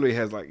 like, he literally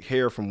has, like,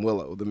 hair from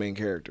Willow, the main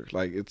character.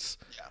 Like, it's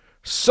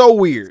so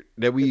weird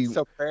that it's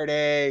so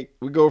pretty.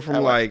 we go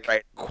from, like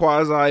like,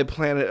 quasi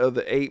Planet of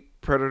the Apes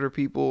predator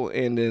people,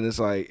 and then it's,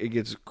 like, it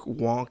gets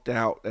wonked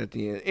out at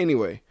the end.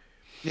 Anyway.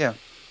 Yeah.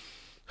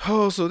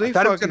 Oh, so they I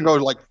thought it was fucking... going to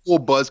go, like, full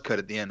buzz cut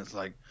at the end. It's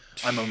like,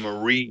 I'm a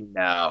Marine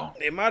now.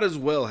 They might as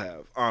well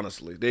have,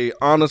 honestly. They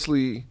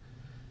honestly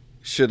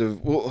should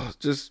have, well,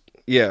 just...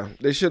 Yeah,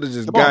 they should have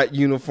just got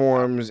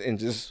uniforms and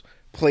just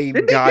played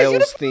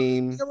Guile's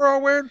theme. They were all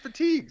wearing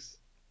fatigues.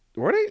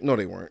 Were they? No,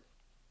 they weren't.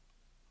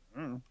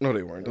 No,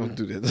 they weren't. Don't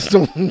do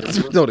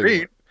that. No, they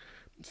weren't.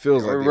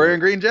 Feels We're like wearing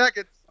green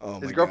jackets. Oh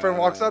His my girlfriend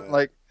God. walks up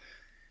like,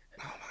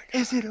 Oh my God.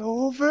 "Is it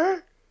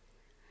over?"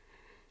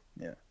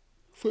 Yeah.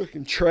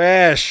 Fucking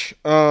trash.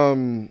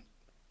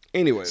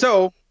 Anyway.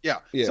 So yeah.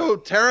 Yeah. So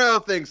Terrell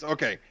thinks,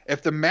 okay,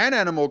 if the man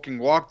animal can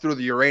walk through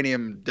the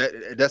uranium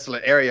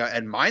desolate area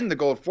and mine the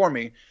gold for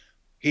me,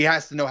 he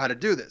has to know how to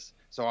do this.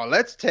 So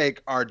let's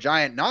take our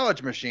giant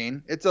knowledge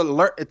machine. It's a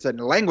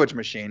language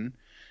machine,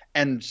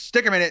 and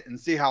stick him in it and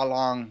see how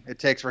long it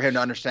takes for him to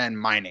understand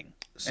mining.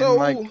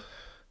 So And, like,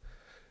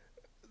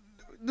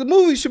 the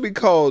movie should be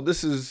called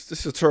 "This is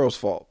Turl's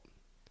Fault."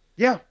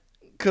 yeah,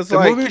 Because the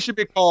like movie should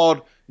be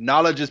called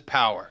 "Knowledge is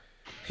Power."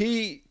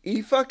 he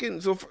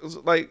fucking so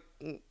like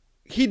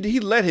he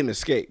let him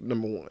escape.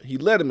 Number one, he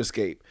let him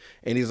escape,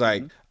 and he's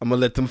like, "I'm gonna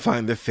let them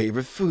find their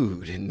favorite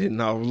food, and then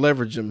I'll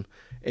leverage them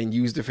and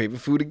use their favorite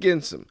food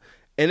against them."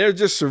 And they're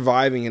just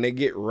surviving, and they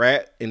get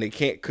rat, and they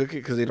can't cook it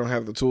because they don't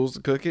have the tools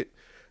to cook it.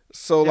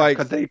 So like,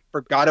 because they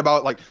forgot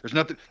about, like,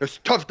 there's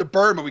stuff to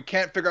burn, but we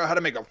can't figure out how to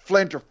make a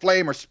flint or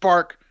flame or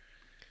spark.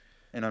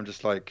 And I'm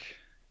just like,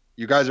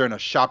 you guys are in a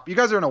shop. You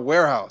guys are in a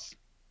warehouse.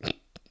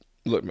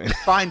 look, man.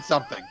 Find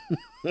something.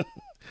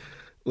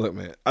 Look,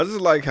 man, I just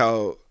like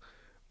how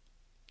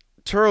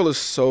Turl is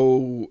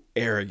so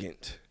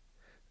arrogant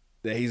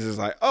that he's just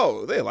like,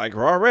 oh, they like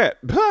raw rat.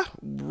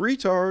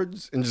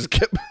 Retards. And just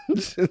kept,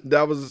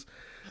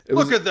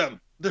 Look at them.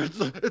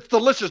 It's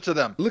delicious to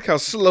them. Look how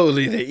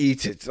slowly they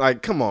eat it.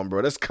 Like, come on,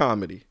 bro. That's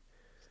comedy.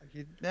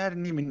 It's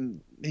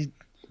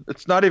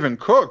not even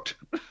cooked.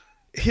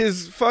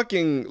 His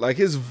fucking, like,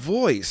 his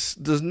voice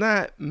does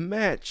not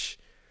match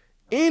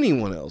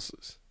anyone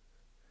else's.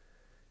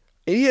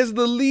 And he has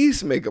the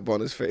least makeup on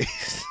his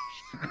face.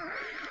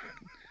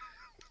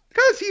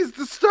 Because he's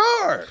the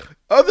star.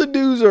 Other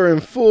dudes are in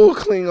full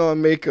Klingon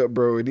makeup,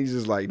 bro. And he's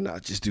just like, nah,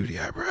 just do the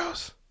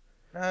eyebrows.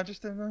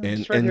 Just And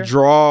right and here.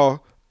 draw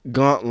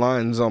gaunt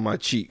lines on my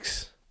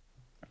cheeks.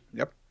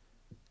 Yep.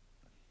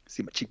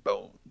 See my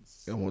cheekbones.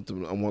 I want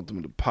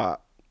them to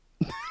pop.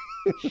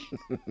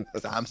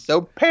 'Cause I'm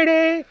so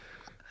pretty.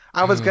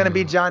 I was gonna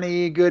be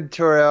Johnny Good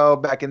Turrell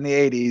back in the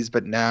 '80s,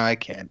 but now I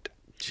can't.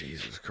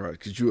 Jesus Christ,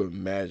 could you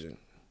imagine?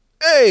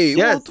 Hey,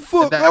 Yes, what the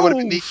fuck? that would have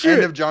been Oh, the shit.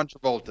 end of John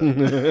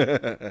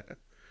Travolta.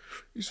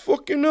 These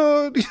fucking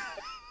these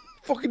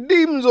fucking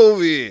demons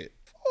over here.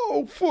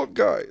 Oh fuck,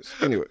 guys.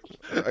 Anyway,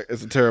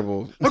 it's a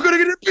terrible. I'm gonna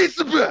get a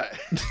pizza pie.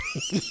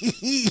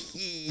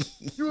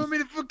 You want me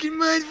to fucking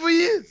mine for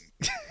you?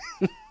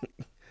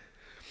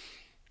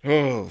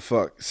 Oh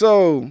fuck.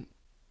 So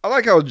I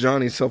like how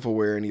Johnny's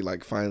self-aware and he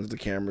like finds the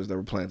cameras that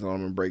were planted on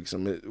him and breaks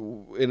them.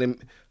 And it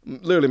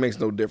literally makes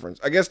no difference.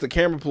 I guess the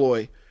camera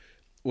ploy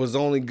was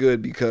only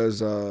good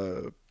because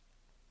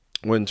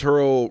when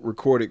Turl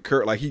recorded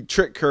Kerr, like he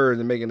tricked Kerr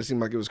into making it seem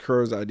like it was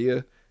Kerr's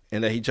idea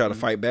and that he tried to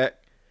fight back.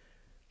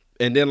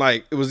 And then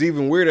like it was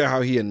even weirder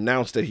how he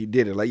announced that he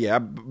did it. Like, yeah,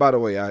 by the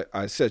way,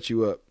 I set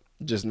you up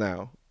just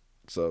now,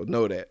 so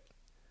know that.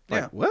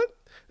 Like, Yeah. what?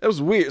 That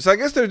was weird. So I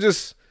guess it's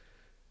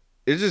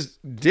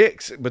just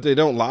dicks, but they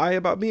don't lie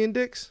about being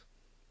dicks.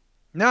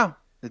 No,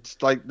 it's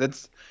like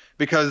that's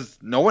because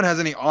no one has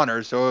any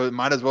honor, so it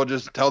might as well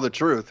just tell the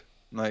truth.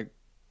 Like,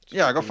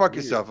 yeah, go fuck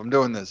yourself. I'm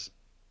doing this.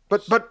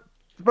 But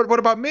what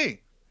about me?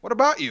 What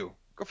about you?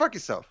 Go fuck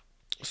yourself.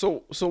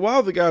 So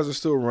while the guys are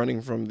still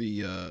running from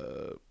the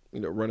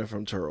running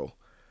from Turl,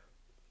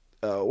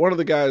 one of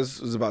the guys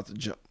is about to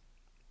jump,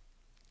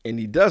 and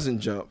he doesn't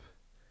jump.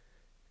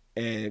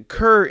 And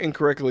Kerr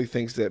incorrectly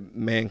thinks that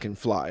man can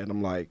fly, and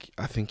I'm like,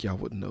 I think y'all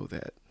would know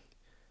that.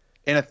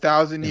 In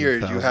 1,000 In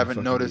years, 1,000 you haven't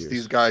fucking noticed years.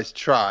 these guys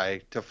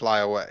try to fly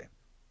away.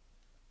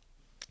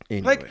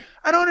 Anyway, Like,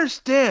 I don't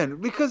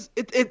understand because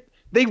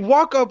they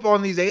walk up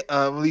on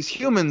these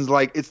humans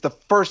like it's the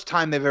first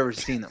time they've ever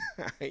seen them.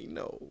 I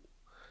know.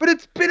 But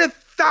it's been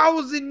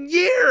 1,000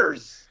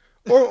 years.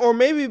 Or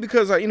maybe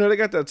because they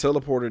got that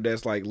teleporter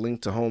that's like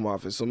linked to home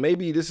office, so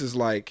maybe this is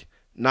like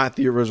not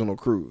the original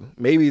crew.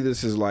 Maybe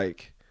this is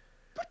like.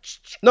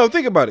 No,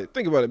 think about it.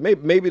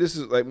 Maybe this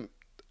is like,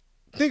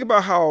 think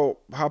about how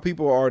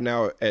people are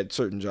now at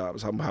certain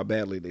jobs, how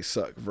badly they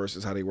suck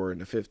versus how they were in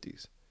the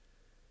 50s.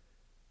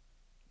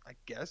 I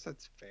guess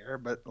that's fair,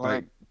 but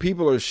Like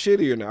people are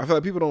shittier now. I feel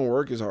like people don't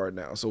work as hard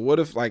now. So what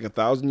if like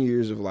 1,000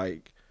 years of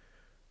like,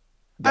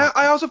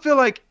 I also feel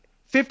like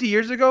 50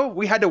 years ago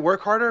we had to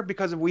work harder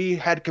because we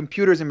had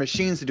computers and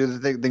machines to do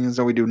the things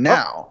that we do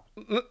now.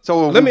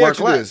 So let me work ask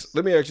you less. this.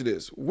 Let me ask you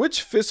this.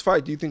 Which fist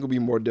fight do you think will be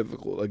more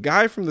difficult? A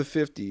guy from the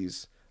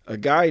 50s, a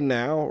guy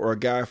now, or a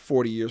guy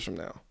 40 years from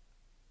now?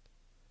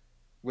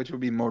 Which would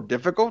be more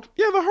difficult?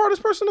 Yeah, the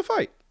hardest person to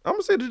fight. I'm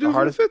gonna say the dude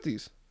from the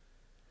 50s.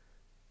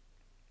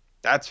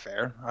 That's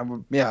fair.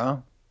 Yeah.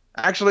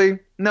 Actually,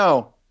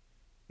 no.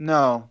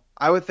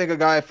 I would think a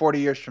guy 40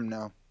 years from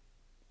now.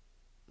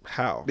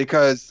 How?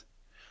 Because,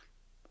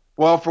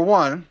 well, for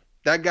one,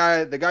 the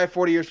guy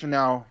 40 years from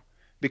now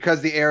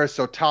because the air is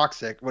so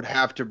toxic, would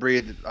have to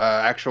breathe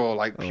actual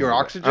like pure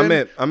oxygen.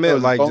 I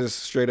meant like both. just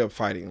straight up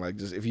fighting. Like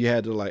just if you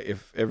had to like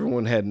if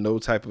everyone had no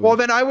type of. Well,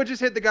 then I would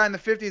just hit the guy in the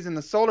 50s in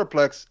the solar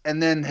plex,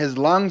 and then his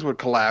lungs would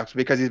collapse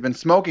because he's been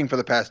smoking for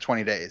the past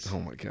 20 days. Oh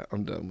my god,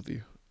 I'm done with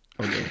you.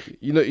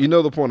 You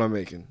know the point I'm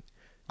making.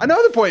 I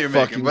know the point you're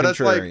Fucking making, but it's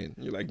like contrarian.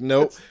 You're like,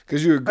 nope,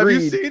 because you agreed.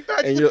 Have you seen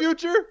Back to the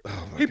Future?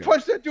 Oh my He God.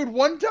 punched that dude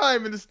one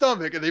time in the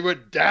stomach and they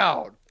went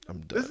down. I'm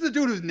done. This is a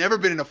dude who's never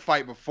been in a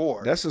fight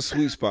before. That's a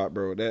sweet spot,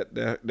 bro.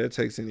 That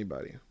takes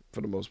anybody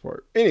for the most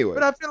part. Anyway,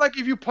 But I feel like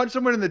if you punch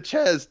someone in the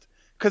chest,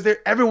 because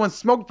everyone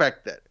smoked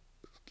back then.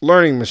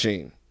 learning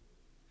machine.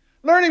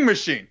 Learning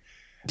machine.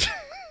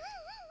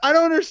 I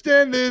don't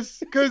understand this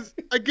because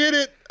I get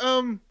it.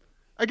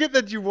 I get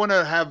that you want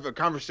to have a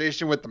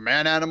conversation with the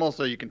man animal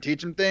so you can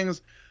teach him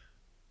things.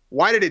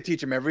 Why did it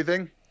teach him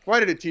everything? Why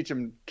did it teach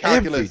him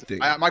calculus, Everything.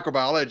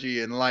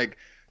 microbiology, and like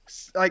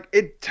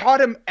it taught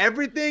him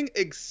everything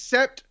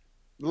except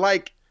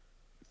like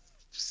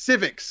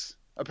civics?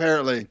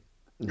 Apparently,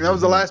 and that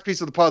was the last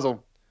piece of the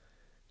puzzle.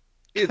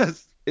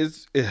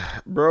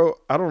 Bro,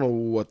 I don't know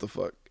what the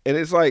fuck. And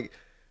it's like,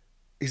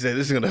 he said,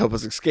 this is going to help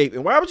us escape.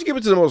 And why would you give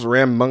it to the most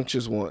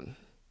rambunctious one?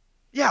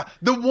 Yeah,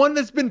 the one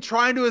that's been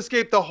trying to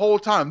escape the whole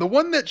time. The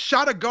one that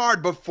shot a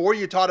guard before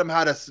you taught him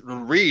how to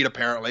read,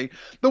 apparently.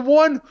 The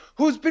one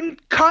who's been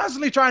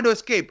constantly trying to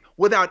escape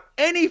without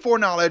any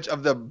foreknowledge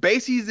of the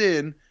base he's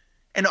in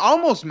and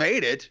almost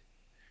made it.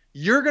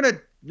 You're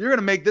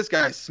gonna make this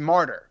guy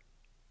smarter,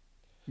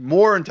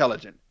 more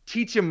intelligent,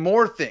 teach him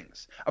more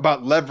things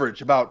about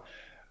leverage, about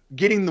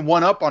getting the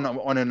one up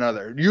on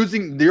another,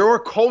 using your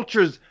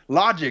culture's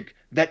logic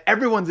that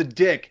everyone's a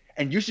dick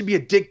and you should be a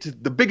dick to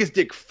the biggest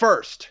dick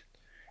first.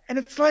 And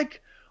it's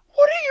like,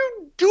 what are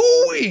you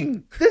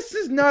doing? This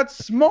is not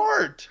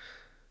smart.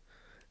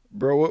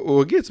 Bro,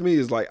 what gets me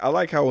is like, I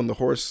like how when the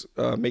horse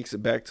makes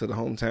it back to the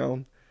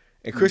hometown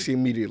and Chrissy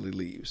immediately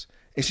leaves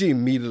and she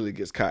immediately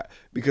gets caught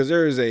because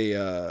there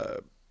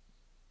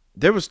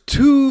was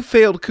 2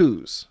 failed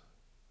coups.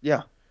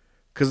 Yeah.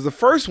 Because the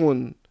first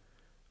one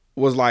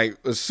was like,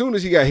 as soon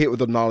as he got hit with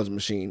the knowledge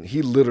machine,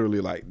 he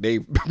literally like, they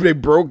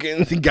broke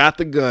in, he got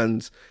the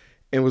guns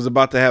and was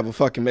about to have a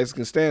fucking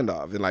Mexican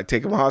standoff and like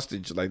take him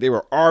hostage. Like they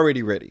were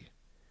already ready.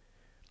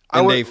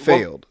 And they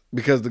failed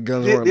because the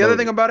guns weren't The other loaded.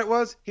 thing about it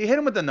was he hit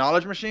him with the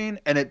knowledge machine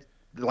and it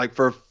like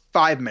for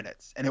 5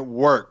 minutes and it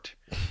worked.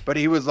 But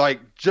he was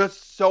like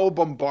just so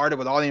bombarded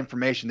with all the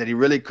information that he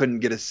really couldn't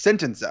get a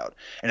sentence out.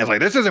 And it's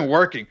like, this isn't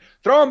working.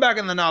 Throw him back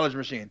in the knowledge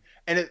machine.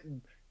 And it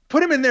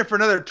put him in there for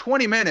another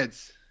 20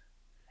 minutes.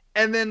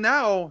 And then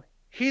now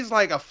he's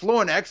like a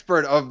fluent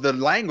expert of the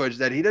language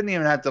that he doesn't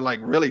even have to like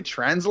really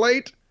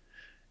translate.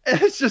 And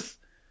it's just,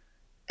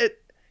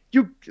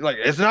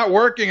 it's not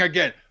working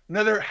again.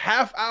 Another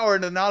half hour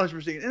in the knowledge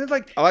machine. And it's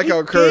like, I like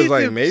how Kerr's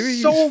like, maybe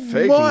he's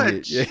faking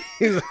it. Yeah,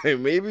 he's like,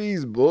 maybe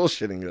he's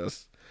bullshitting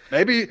us.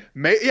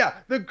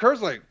 The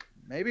Kerr's like,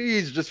 maybe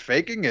he's just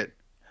faking it.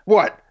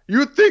 What?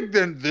 You think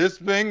then this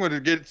thing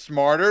would get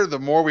smarter the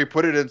more we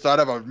put it inside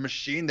of a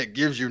machine that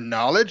gives you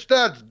knowledge?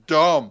 That's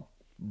dumb.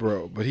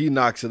 Bro, but he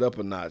knocks it up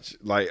a notch.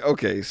 Like,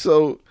 okay,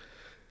 so.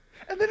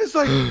 And then it's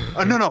like,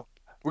 no,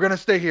 we're going to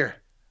stay here.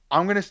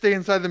 I'm going to stay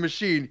inside the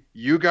machine.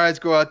 You guys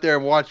go out there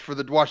and watch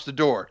the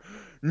door.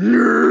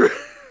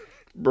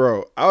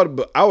 Bro, I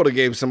would have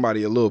gave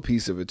somebody a little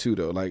piece of it too,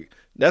 though. Like,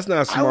 that's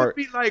not smart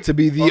be like, to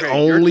be the okay,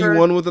 only your turn,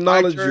 one with the my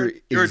knowledge. turn,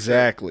 your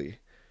Exactly.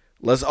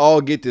 Let's all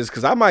get this,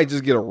 because I might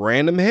just get a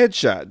random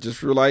headshot just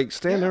for like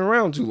standing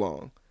around too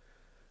long.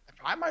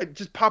 I might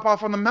just pop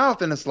off on the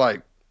mouth, and it's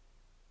like,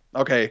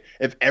 okay,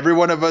 if every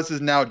one of us is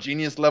now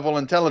genius level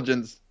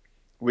intelligence,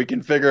 we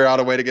can figure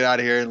out a way to get out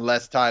of here in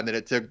less time than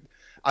it took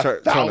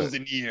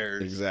 1,000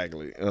 years.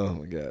 Exactly. Oh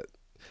my God.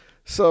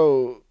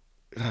 So,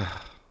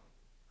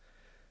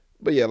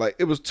 but yeah, like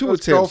it was 2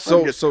 attempts.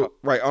 So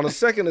right on a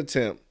second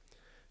attempt,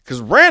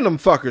 because random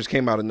fuckers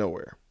came out of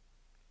nowhere.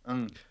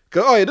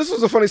 Cause this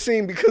was a funny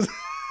scene because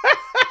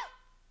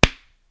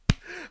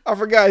I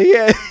forgot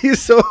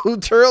so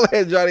Turl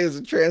had Johnny as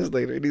a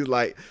translator and he's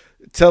like,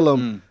 tell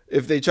them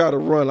if they try to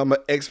run, I'm an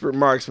expert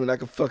marksman. I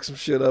can fuck some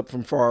shit up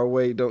from far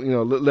away. Don't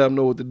let them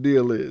know what the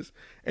deal is.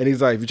 And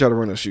he's like, if you try to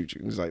run, I'll shoot you.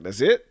 And he's like,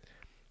 that's it.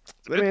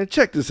 Man,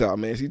 check this out,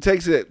 man. So he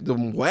takes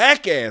the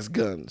whack ass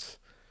guns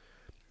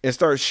and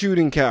starts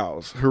shooting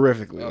cows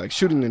horrifically, like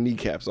shooting the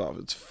kneecaps off.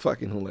 It's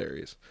fucking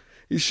hilarious.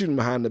 He's shooting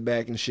behind the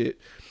back and shit.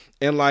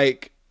 And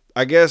like,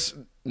 I guess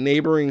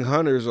neighboring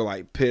hunters are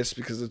like pissed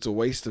because it's a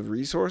waste of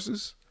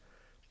resources.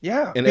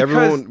 Yeah. And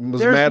everyone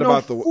was mad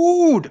about the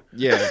food.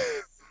 Yeah.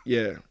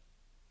 Yeah.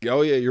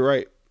 Oh yeah, you're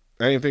right.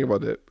 I didn't think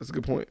about that. That's a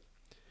good point.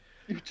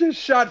 You just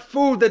shot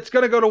food that's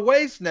gonna go to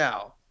waste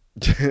now.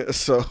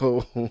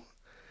 So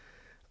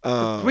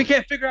we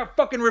can't figure out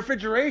fucking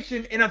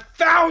refrigeration in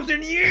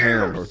 1,000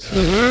 years.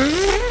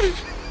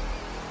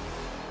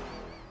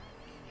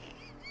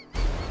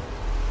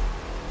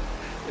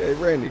 Hey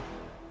Randy,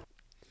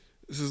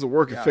 this is a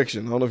work of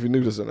fiction. I don't know if you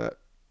knew this or not.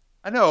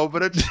 I know,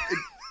 but it's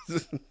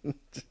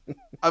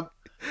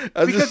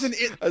because in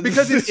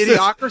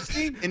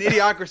Idiocracy,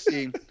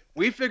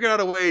 we figured out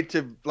a way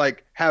to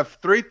like have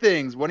 3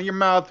 things: one in your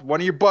mouth,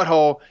 one in your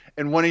butthole,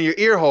 and one in your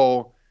ear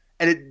hole,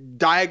 and it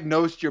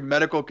diagnosed your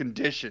medical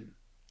condition.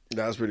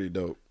 That's pretty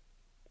dope.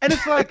 And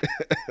it's like,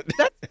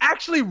 that's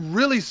actually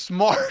really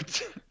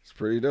smart. It's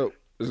pretty dope.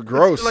 It's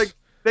gross. It's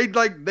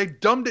they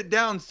dumbed it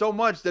down so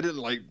much that it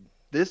like,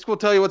 this will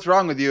tell you what's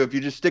wrong with you if you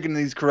just stick it in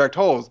these correct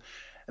holes.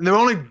 And the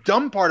only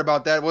dumb part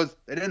about that was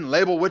they didn't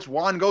label which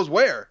wand goes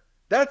where.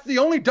 That's the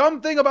only dumb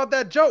thing about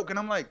that joke. And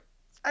I'm like,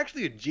 it's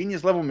actually a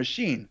genius level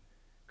machine.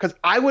 Because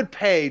I would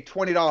pay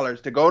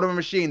 $20 to go to a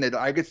machine that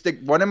I could stick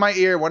one in my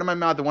ear, one in my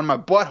mouth, and one in my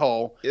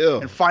butthole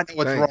and find out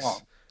what's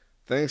wrong.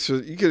 Thanks for,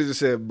 you could have just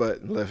said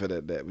butt and left it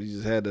at that. But you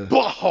just had to.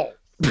 Butthole.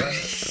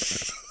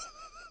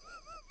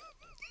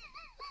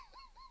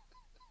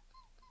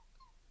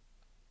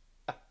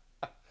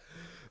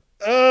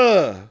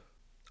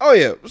 Oh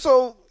yeah.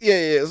 So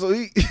yeah. So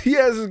he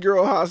has his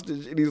girl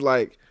hostage, and he's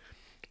like,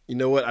 you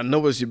know what? I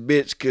know it's your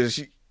bitch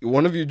because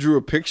one of you drew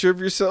a picture of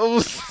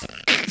yourselves.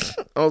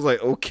 I was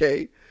like,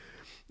 okay,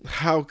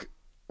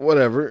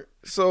 whatever.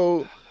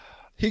 So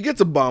he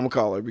gets a bomb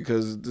collar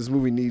because this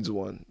movie needs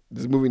one.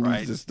 This movie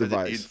needs this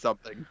device. It needs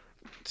something.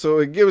 So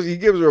he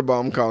gives her a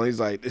bomb collar. He's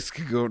like, this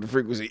could go to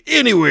frequency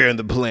anywhere in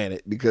the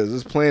planet because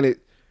this planet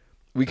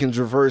we can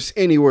traverse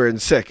anywhere in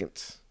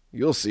seconds.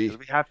 You'll see.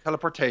 We have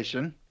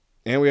teleportation.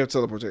 And we have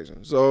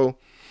teleportation. So,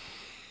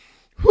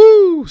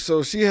 whoo!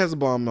 So she has a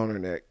bomb on her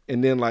neck.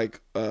 And then,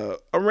 like, a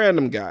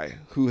random guy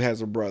who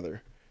has a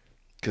brother,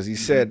 because he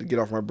said to get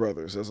off my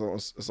brothers.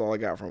 That's all I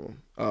got from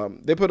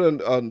him. They put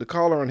the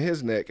collar on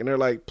his neck, and they're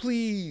like,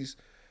 please,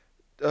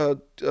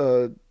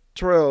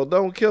 Terrell,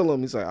 don't kill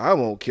him. He's like, I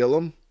won't kill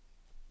him.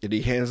 And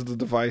he hands the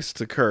device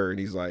to Kerr, and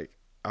he's like,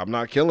 I'm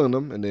not killing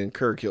him. And then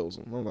Kerr kills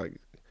him. I'm like,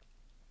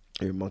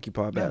 you're a monkey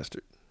paw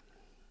bastard.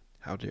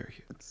 How dare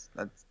you?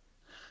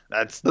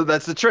 That's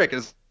the trick.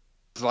 It's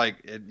like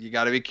you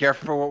got to be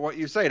careful for what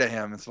you say to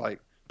him. It's like,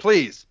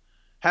 please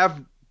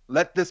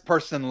let this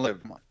person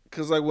live.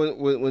 Because like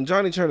when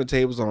Johnny turned the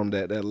tables on him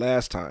that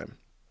last time,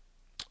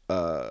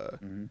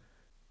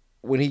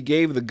 when he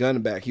gave the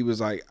gun back, he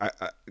was like,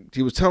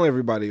 he was telling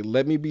everybody,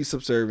 let me be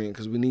subservient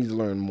because we need to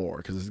learn more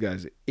because this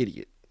guy's an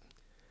idiot.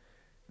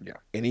 Yeah,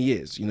 and he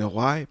is. You know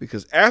why?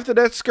 Because after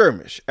that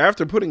skirmish,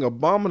 after putting a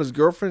bomb on his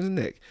girlfriend's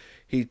neck,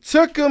 he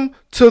took him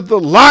to the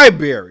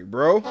library,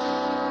 bro.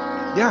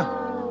 Yeah.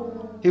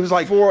 He was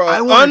like, for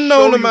an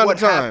unknown amount of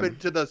time. What happened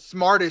to the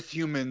smartest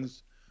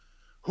humans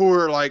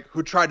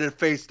who tried to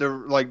face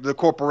the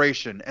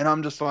corporation? And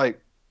I'm just like,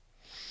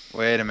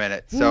 wait a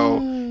minute. So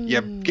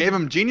you gave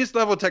him genius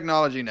level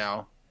technology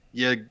now.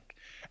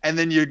 And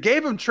then you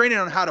gave him training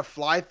on how to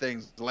fly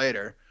things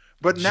later.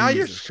 But now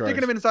you're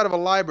sticking him inside of a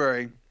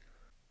library,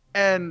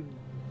 and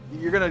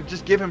you're gonna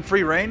just give him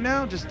free reign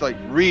now? Just like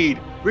read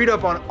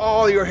up on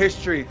all your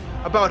history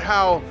about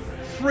how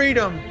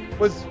freedom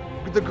was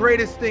the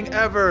greatest thing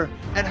ever,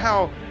 and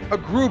how a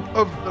group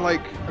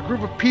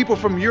of people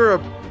from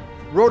Europe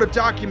wrote a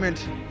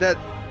document that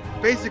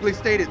basically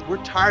stated,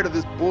 we're tired of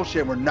this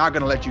bullshit. We're not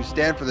gonna let you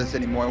stand for this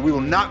anymore, and we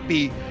will not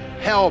be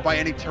held by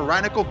any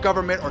tyrannical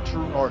government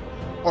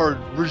or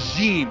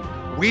regime.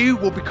 We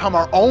will become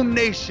our own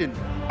nation,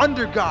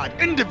 under God,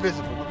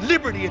 indivisible, with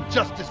liberty and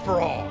justice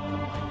for all.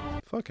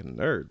 Fucking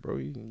nerd, bro.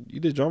 You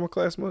did drama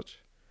class much?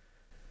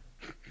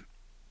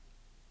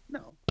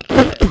 No.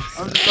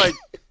 I'm just like,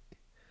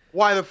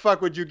 why the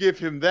fuck would you give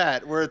him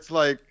that? Where it's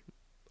like,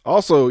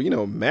 also,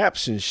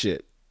 maps and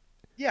shit.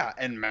 Yeah,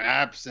 and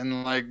maps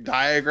and like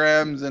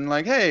diagrams and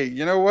like, hey,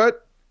 you know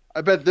what?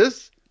 I bet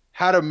this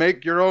how to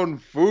make your own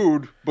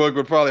food book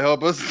would probably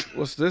help us.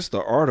 What's this?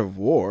 The Art of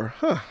War?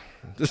 Huh.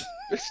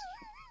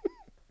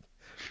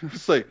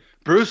 It's like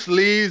Bruce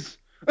Lee's.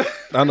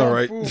 I know,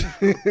 right?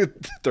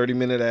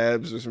 30-minute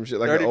abs or some shit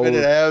like that.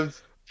 30-minute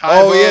abs.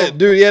 Oh yeah,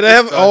 dude.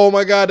 Yeah, oh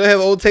my god, they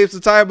have old tapes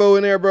of Tybo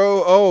in there,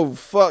 bro. Oh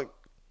fuck,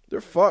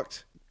 they're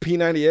fucked.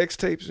 P90X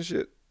tapes and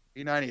shit.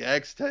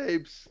 P90X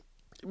tapes.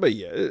 But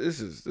yeah,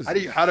 this is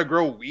how to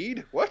grow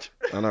weed? What?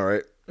 I know,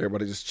 right?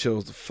 Everybody just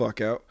chills the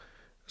fuck out.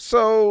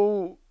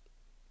 So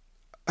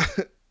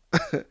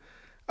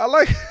I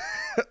like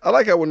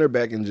how when they're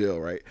back in jail,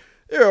 right?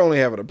 They're only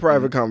having a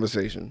private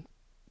conversation.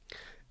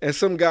 And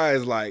some guy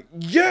is like,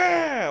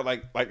 yeah,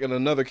 like in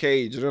another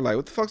cage. And they're like,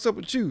 what the fuck's up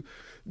with you?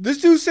 This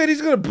dude said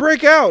he's going to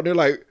break out. And they're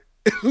like,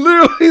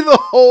 literally the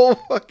whole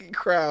fucking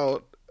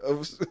crowd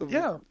of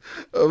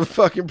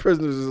fucking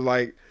prisoners is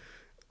like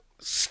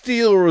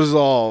steel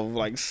resolve,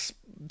 like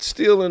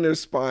steel in their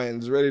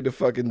spines, ready to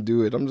fucking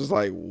do it. I'm just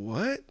like,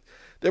 what?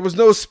 There was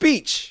no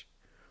speech.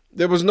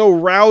 There was no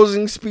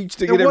rousing speech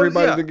to get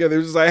everybody together. It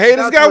was just like, hey,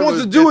 this guy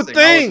wants to do a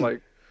thing.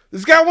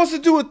 This guy wants to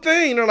do a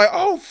thing. They're like,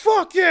 oh,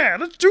 fuck yeah.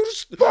 Let's do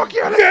this. Fuck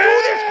yeah, let's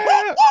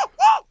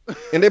do this.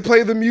 And they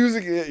play the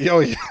music. Yo,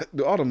 yeah.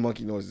 All the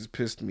monkey noises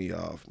pissed me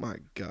off. My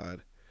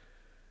God.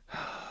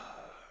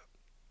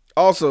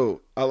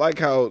 Also, I like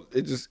how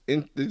they just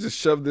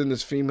shoved in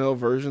this female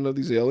version of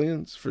these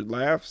aliens for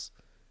laughs.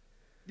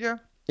 Yeah.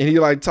 And he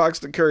like talks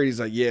to Curry. He's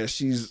like, yeah,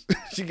 she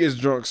gets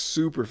drunk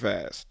super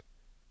fast.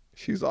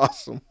 She's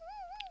awesome.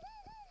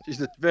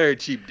 She's a very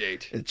cheap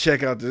date. And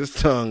check out this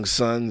tongue,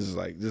 son. This is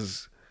like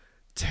this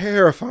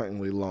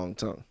terrifyingly long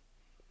tongue.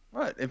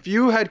 What? If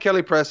you had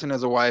Kelly Preston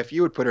as a wife,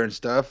 you would put her in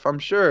stuff, I'm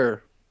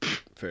sure.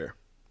 Fair.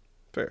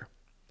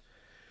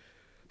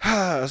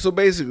 So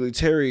basically,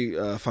 Terry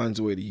finds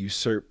a way to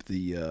usurp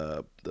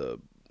the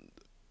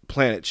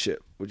planet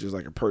ship, which is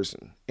like a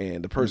person.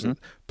 And the person,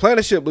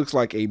 planet ship looks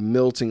like a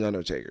melting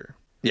Undertaker.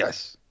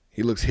 Yes.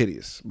 He looks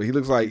hideous, but he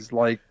looks like... He's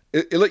like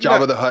it look,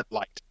 Jabba the Hutt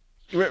light.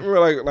 Remember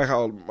like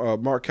how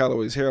Mark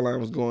Calloway's hairline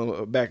was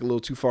going back a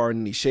little too far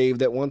and he shaved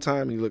that one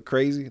time and he looked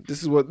crazy?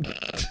 This is what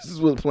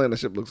planet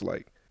ship looks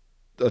like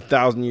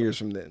 1,000 years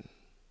from then.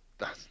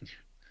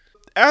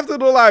 After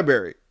the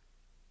library,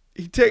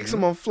 he takes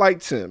him on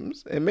flight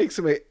sims and makes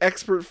him an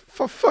expert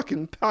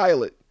fucking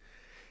pilot.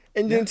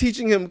 And then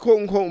teaching him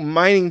quote unquote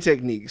mining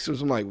techniques. So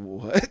I'm like,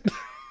 what?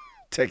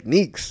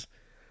 Techniques?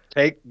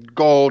 Take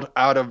gold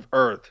out of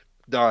Earth.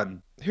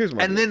 Done. Here's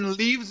my and then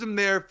leaves him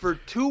there for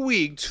 2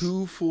 weeks.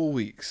 2 full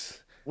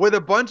weeks. With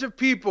a bunch of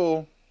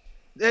people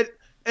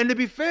and to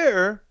be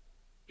fair,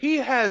 he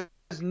has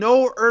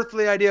no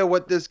earthly idea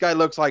what this guy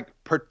looks like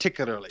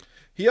particularly.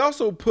 He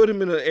also put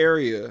him in an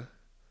area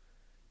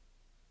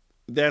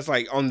that's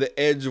like on the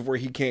edge of where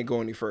he can't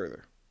go any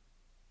further.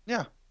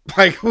 Yeah.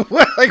 Like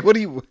what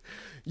do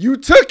you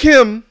took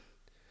him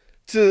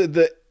to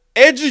the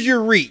edge of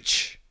your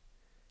reach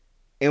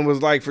and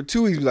was like for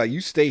 2 weeks like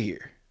you stay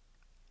here.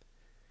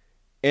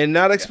 And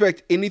not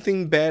expect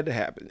anything bad to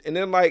happen. And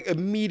then like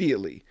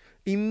immediately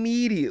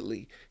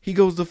he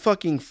goes to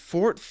fucking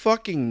Fort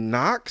fucking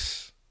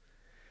Knox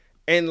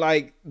and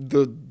like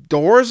the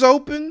doors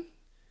open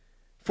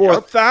for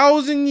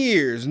 1,000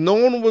 years. No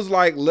one was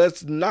like,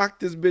 let's knock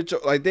this bitch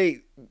up. Like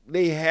they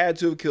had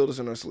to have killed us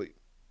in our sleep.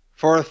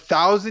 For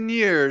 1,000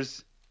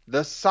 years,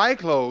 the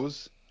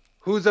Cyclos,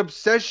 whose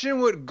obsession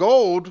with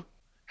gold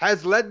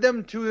has led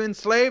them to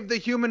enslave the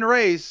human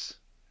race,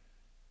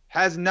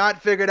 has not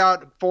figured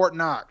out Fort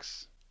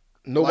Knox.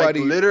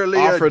 Nobody like literally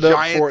offered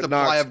up Fort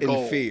Knox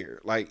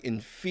in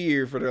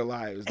fear for their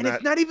lives. And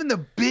it's not even the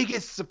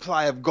biggest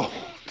supply of gold.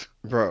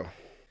 Bro.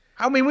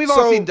 I mean, we've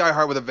all seen Die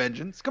Hard with a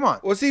Vengeance. Come on.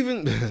 What's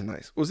even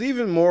nice? What's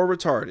even more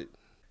retarded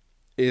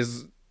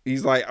is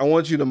he's like, I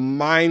want you to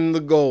mine the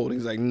gold.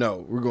 He's like,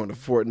 no, we're going to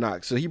Fort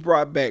Knox. So he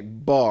brought back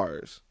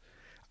bars.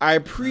 I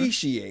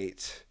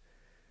appreciate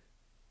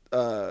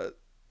Terrell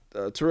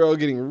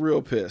getting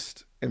real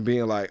pissed and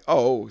being like,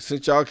 oh,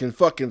 since y'all can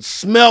fucking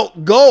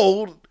smelt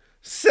gold,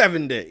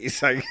 7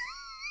 days. Like,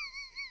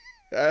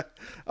 I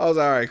was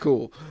all right,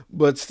 cool.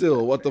 But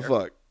still, what the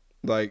fuck?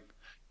 Like,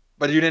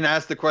 but you didn't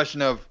ask the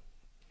question of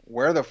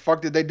where the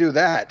fuck did they do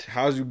that?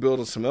 How'd you build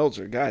a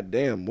smelter? God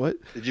damn, what?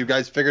 Did you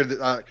guys figure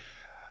that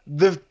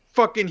the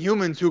fucking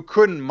humans who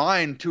couldn't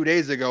mine 2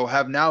 days ago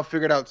have now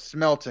figured out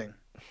smelting?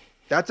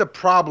 That's a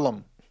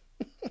problem.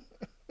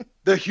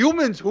 The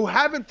humans who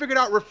haven't figured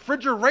out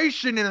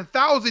refrigeration in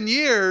 1,000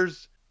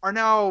 years are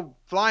now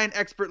flying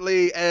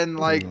expertly and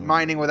like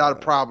mining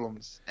without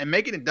problems and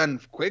making it done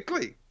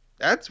quickly.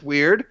 That's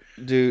weird.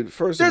 Dude,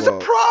 first of all,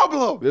 there's a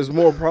problem. There's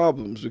more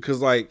problems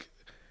because like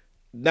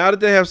now that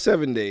they have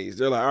 7 days,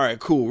 they're like, all right,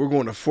 cool. We're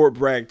going to Fort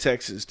Bragg,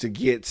 Texas to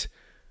get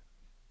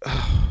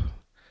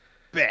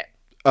bet.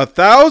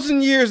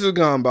 1,000 years have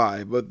gone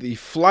by, but the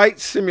flight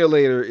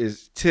simulator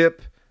is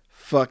tip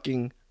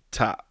fucking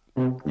top.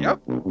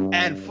 Yep.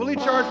 And fully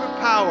charged with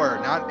power.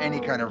 Not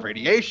any kind of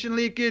radiation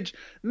leakage.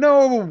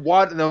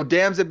 No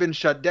dams have been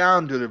shut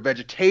down due to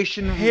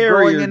vegetation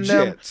growing in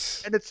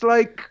jets. Them. And it's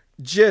like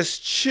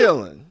just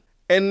chilling.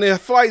 And the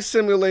flight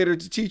simulator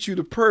to teach you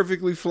to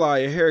perfectly fly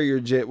a Harrier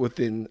jet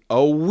within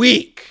a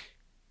week.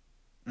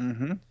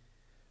 Mm-hmm.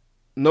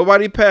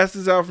 Nobody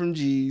passes out from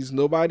G's.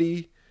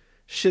 Nobody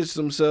shits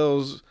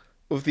themselves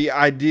with the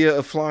idea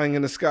of flying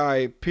in the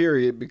sky,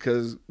 period,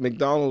 because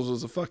McDonald's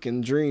was a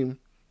fucking dream.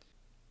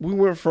 We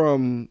went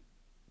from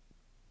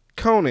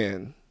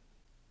Conan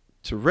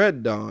to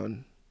Red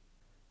Dawn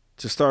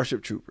to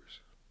Starship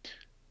Troopers.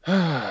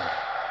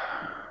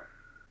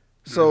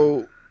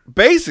 So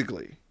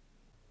basically,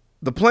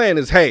 the plan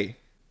is, hey,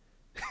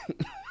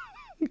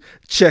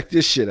 check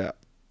this shit out.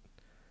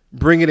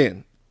 Bring it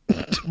in.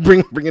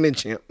 Bring it in,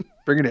 champ.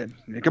 Bring it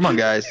in. Come on,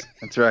 guys.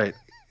 That's right.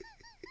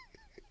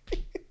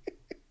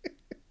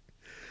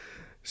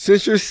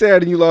 Since you're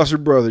sad and you lost your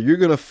brother, you're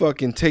going to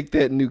fucking take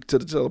that nuke to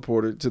the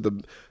teleporter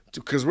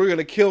because we're going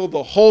to kill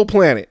the whole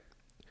planet.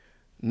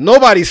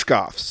 Nobody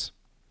scoffs.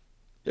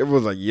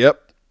 Everyone's like,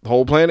 yep, the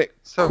whole planet?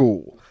 So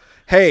cool.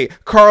 Hey,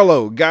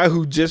 Carlo, guy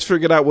who just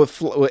figured out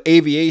what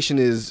aviation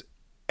is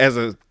as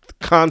a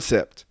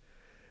concept.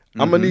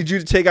 I'm going to need you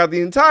to take out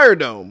the entire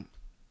dome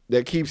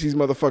that keeps these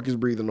motherfuckers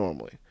breathing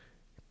normally.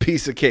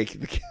 Piece of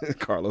cake,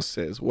 Carlos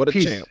says. What a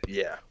champ.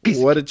 Yeah.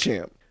 What a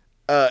champ.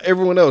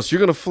 Everyone else, you're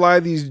going to fly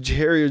these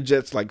Harrier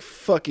jets like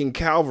fucking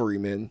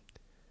cavalrymen.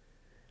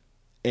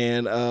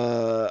 And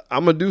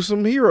I'm going to do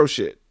some hero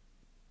shit.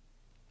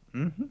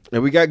 Mm-hmm.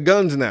 And we got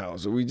guns now.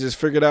 So we just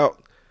figured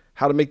out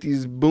how to make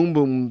these boom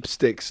boom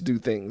sticks do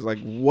things. Like,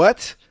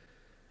 what?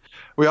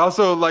 We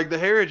also, like, the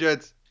Harrier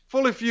jets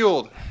fully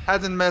fueled,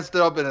 hasn't messed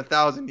up in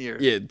 1,000 years.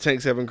 Yeah,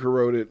 tanks haven't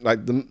corroded. Like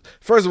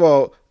first of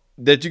all,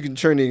 that you can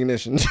turn the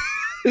ignition.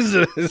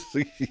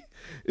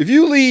 If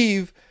you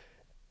leave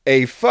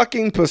a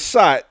fucking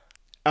Passat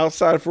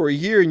outside for a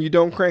year and you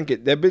don't crank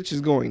it, that bitch is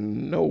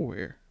going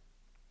nowhere.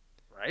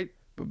 Right?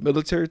 But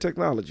military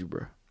technology,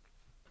 bro,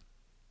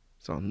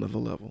 it's on another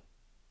level.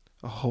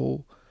 A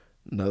whole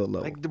another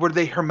level. Like, were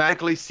they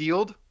hermetically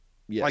sealed?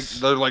 Yes. Like,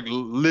 they're like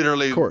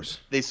literally. Of course.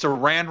 They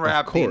saran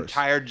wrap the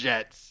entire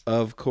jets.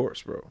 Of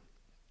course, bro.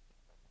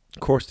 Of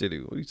course they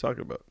do. What are you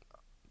talking about,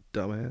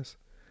 dumbass?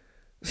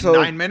 So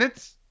 9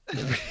 minutes?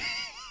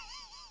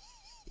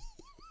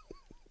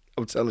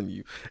 I'm telling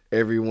you,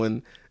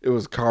 everyone, it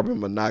was carbon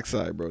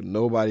monoxide, bro.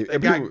 Nobody. They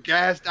got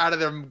gassed out of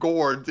their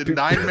gourds in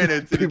 9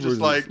 minutes, and it's just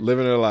like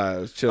living their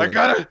lives, chilling.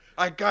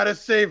 I gotta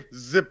save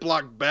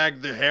Ziploc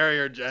bag the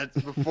Harrier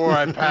jets before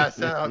I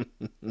pass out.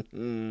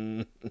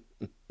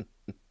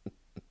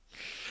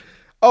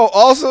 Oh,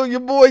 also, your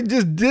boy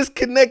just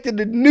disconnected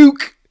the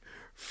nuke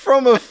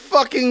from a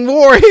fucking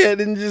warhead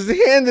and just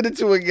handed it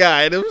to a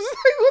guy, and it was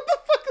like, what the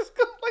fuck is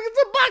going? Like it's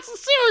a box of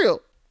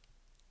cereal.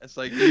 It's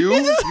like you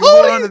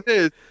hold on to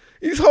this.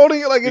 He's holding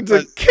it like it's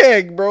a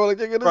keg, bro. Like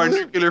they're gonna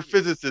nuclear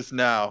physicist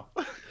now.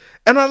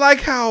 And I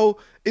like how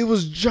it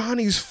was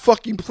Johnny's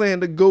fucking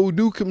plan to go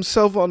nuke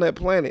himself on that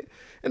planet.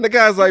 And the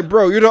guy's like,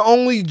 bro, you're the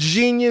only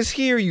genius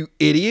here, you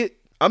idiot.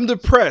 I'm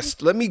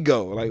depressed. Let me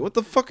go. Like, what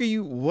the fuck are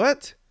you?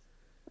 What?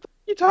 What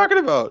are you talking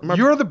about?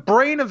 You're the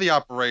brain of the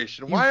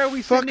operation. Why are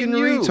we fucking sending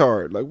you?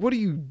 retard? Like, what are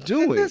you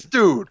doing? Send this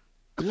dude.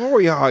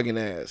 Glory hogging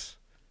ass.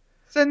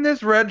 Send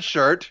this red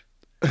shirt.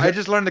 I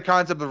just learned the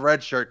concept of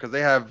red shirt because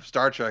they have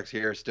Star Treks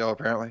here still,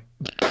 apparently.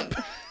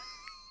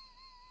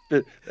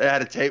 They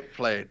had a tape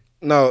played.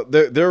 No,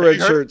 their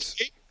red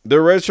shirts.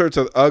 Their red shirts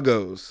are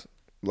Uggos.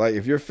 Like,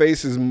 if your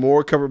face is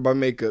more covered by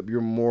makeup, you're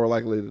more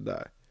likely to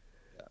die.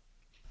 Yeah.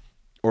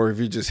 Or if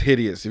you're just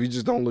hideous, if you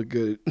just don't look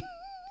good,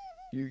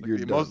 you're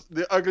done.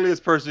 The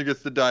ugliest person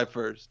gets to die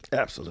first.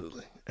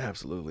 Absolutely,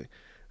 absolutely.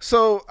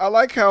 So I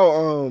like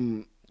how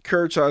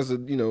Kerr tries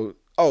to,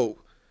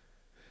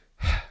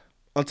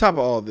 on top of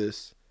all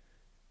this,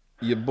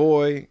 your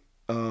boy,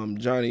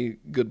 Johnny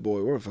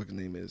Goodboy, what the fucking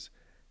name is,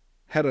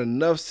 had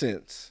enough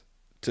sense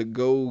to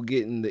go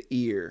get in the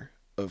ear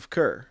of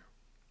Kerr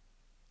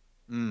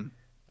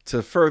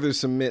to further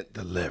cement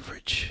the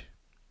leverage.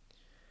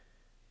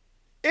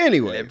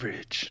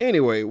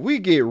 Anyway, we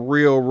get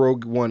real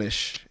Rogue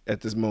One-ish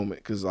at this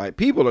moment because like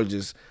people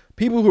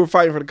who are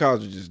fighting for the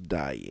cause are just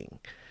dying.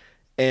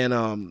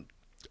 And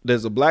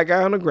there's a black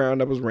guy on the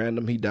ground that was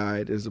random. He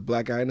died. There's a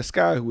black guy in the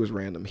sky who was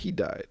random. He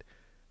died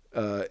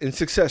in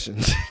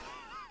succession.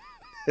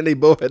 And they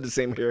both had the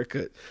same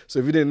haircut. So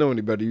if you didn't know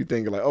any better, you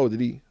think like, oh,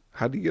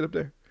 how did he get up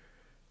there?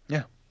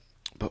 Yeah.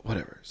 But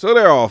whatever. So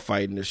they're all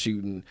fighting. They're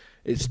shooting.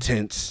 It's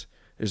tense.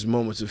 There's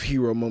moments of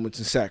hero, moments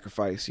of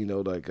sacrifice.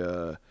 Like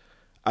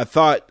I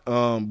thought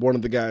one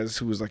of the guys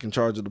who was like in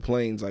charge of the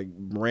planes like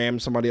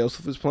rammed somebody else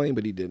with his plane,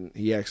 but he didn't.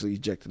 He actually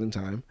ejected in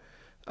time.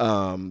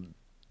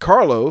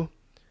 Carlo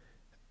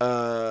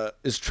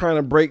is trying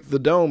to break the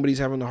dome, but he's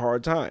having a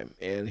hard time.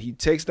 And he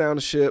takes down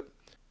the ship.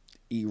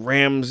 He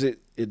rams it.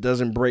 It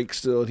doesn't break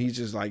still. He's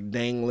just like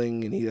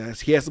dangling, and he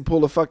has to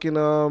pull a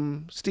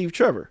fucking Steve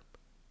Trevor.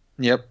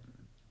 Yep.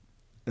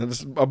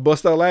 And I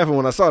bust out laughing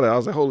when I saw that. I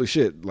was like, holy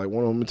shit. Like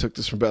one of them took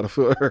this from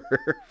Battlefield Earth.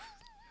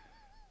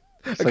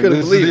 I couldn't believe it.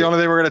 This is the only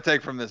thing we're going to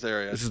take from this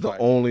area. This is the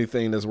only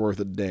thing that's worth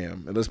a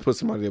damn. And let's put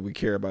somebody that we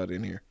care about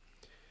in here.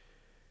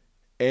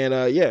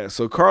 And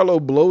so Carlo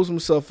blows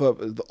himself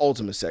up as the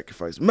ultimate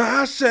sacrifice.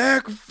 My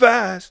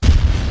sacrifice.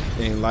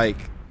 And like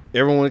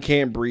everyone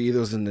can't breathe. It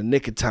was in the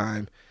nick of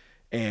time.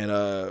 And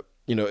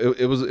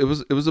it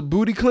was a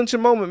booty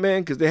clenching moment,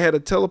 man, because they had to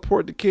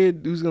teleport the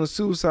kid who's gonna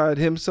suicide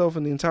himself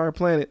and the entire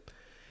planet.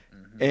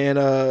 And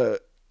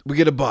we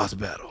get a boss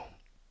battle.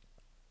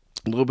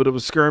 A little bit of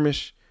a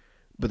skirmish,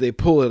 but they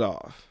pull it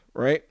off,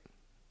 right?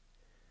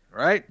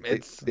 Right.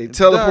 They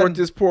teleport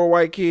this poor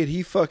white kid.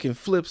 He fucking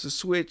flips a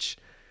switch,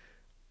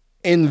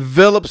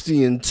 envelops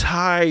the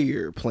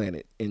entire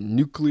planet in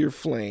nuclear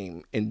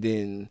flame, and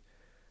then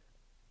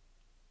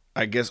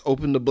I guess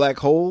open the black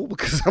hole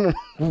because I don't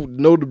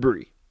no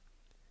debris.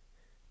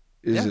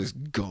 It's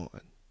just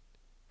gone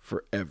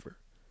forever.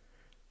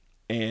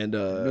 And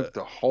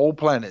the whole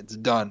planet's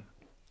done.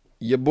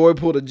 Your boy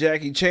pulled a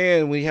Jackie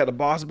Chan when he had a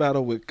boss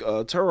battle with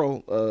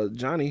Turl,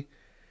 Johnny,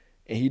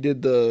 and he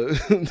did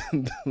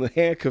the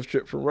handcuff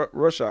trip from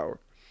Rush Hour,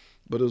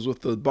 but it was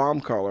with the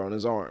bomb collar on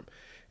his arm.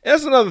 And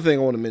that's another thing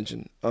I want to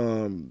mention.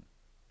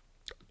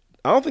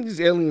 I don't think these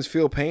aliens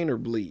feel pain or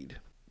bleed.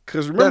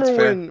 Because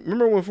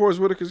remember when Forrest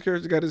Whitaker's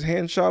character got his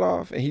hand shot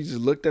off and he just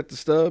looked at the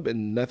stub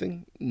and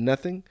nothing,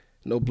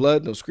 no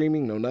blood, no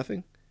screaming, no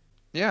nothing.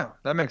 Yeah,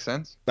 that makes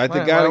sense. Like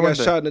the guy that got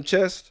shot in the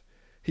chest,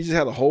 he just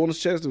had a hole in his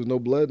chest. There was no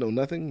blood, no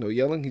nothing, no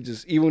yelling.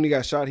 Even when he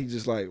got shot, he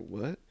just like,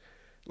 what?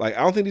 Like,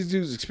 I don't think these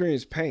dudes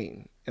experienced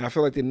pain. And I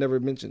feel like they never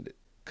mentioned it.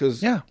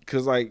 Because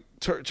like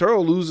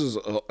Turl loses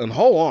a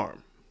whole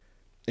arm.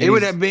 It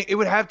would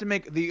have to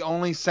make the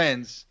only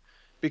sense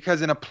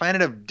because in a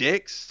planet of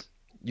dicks,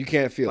 You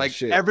can't feel like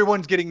shit.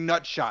 everyone's getting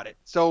nut shotted.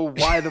 So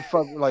why the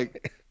fuck?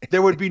 Like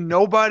there would be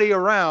nobody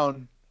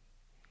around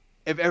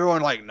if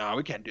everyone like, no,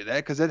 we can't do that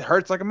because it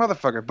hurts like a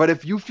motherfucker. But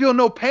if you feel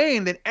no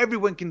pain, then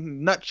everyone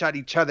can nut shot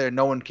each other and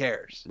no one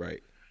cares.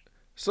 Right.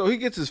 So he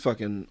gets his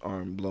fucking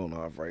arm blown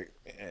off, right?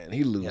 And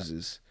he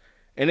loses.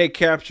 And they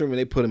capture him and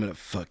they put him in a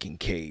fucking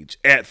cage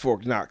at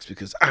Fort Knox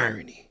because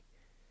irony.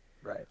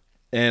 Right.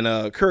 And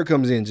Kurt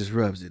comes in and just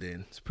rubs it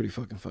in. It's pretty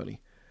fucking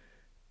funny.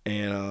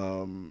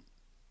 And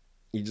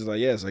he's just like,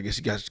 yes, I guess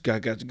you got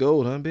your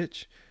gold, huh,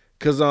 bitch?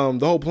 Because the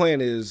whole plan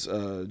is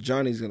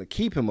Johnny's going to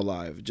keep him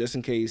alive just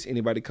in case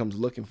anybody comes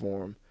looking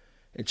for him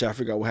and try to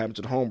figure out what happened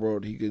to the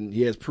homeworld.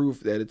 He has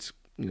proof that it's,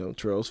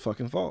 Terrell's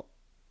fucking fault.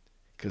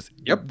 Because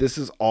this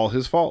is all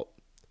his fault.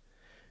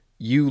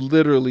 You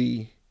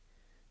literally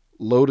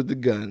loaded the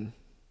gun,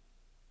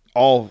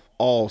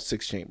 all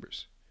 6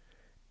 chambers,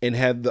 and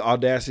had the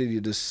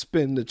audacity to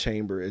spin the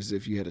chamber as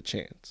if you had a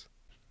chance.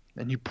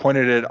 And you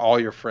pointed it at all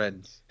your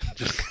friends.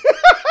 Just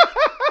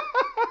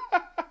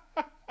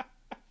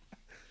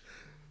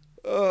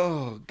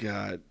oh,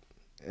 God.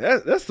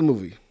 That's the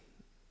movie.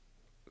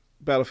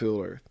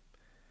 Battlefield Earth.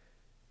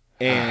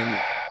 And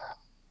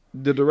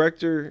the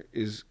director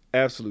is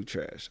absolute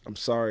trash. I'm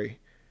sorry.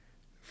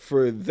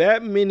 For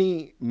that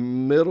many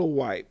middle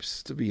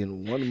wipes to be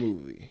in one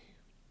movie,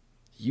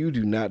 you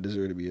do not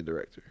deserve to be a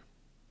director.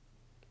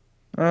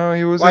 oh,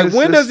 he was Like, an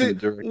when does assistant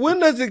it director.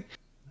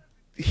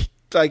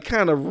 like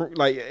kind of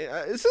like,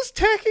 is this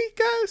tacky,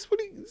 guys?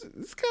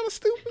 It's kind of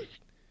stupid.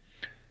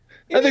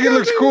 I think it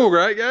looks cool,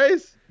 right,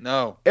 guys?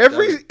 No.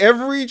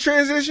 Every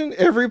transition,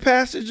 every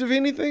passage of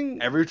anything.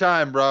 Every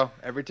time, bro.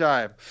 Every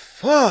time.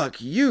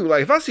 Fuck you.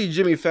 Like, if I see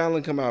Jimmy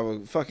Fallon come out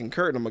of a fucking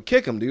curtain, I'm gonna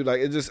kick him, dude.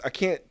 Like, I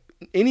can't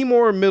any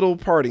more middle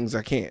partings.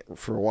 I can't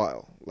for a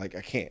while. Like,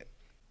 I can't.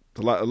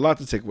 A lot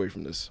to take away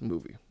from this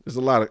movie. There's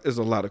a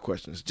lot of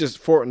questions. Just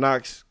Fort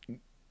Knox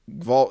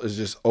vault is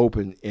just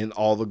open and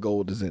all the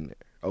gold is in there.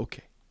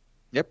 Okay.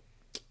 Yep.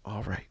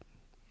 All right.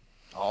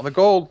 All the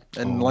gold.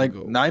 And All like the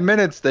gold. 9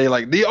 minutes,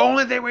 the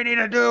only thing we need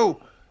to do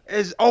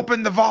is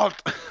open the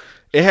vault.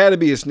 It had to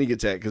be a sneak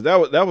attack because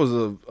that was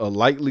a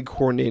lightly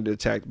coordinated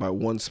attack by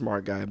one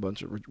smart guy, a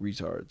bunch of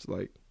retards.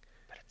 Like,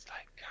 But it's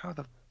like, how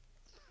the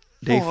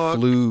they fuck?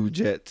 flew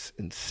jets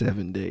in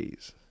 7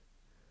 days.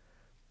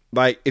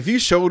 Like, if you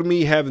showed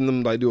me having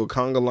them like do a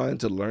conga line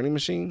to the learning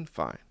machine,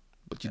 fine.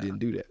 But you didn't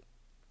do that.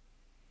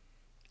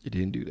 You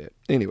didn't do that.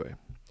 Anyway.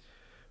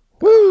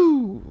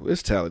 Woo!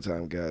 It's tally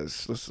time,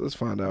 guys. Let's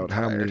find out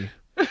how many.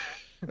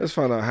 Let's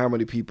find out how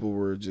many people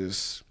were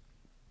just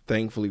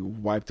thankfully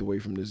wiped away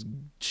from this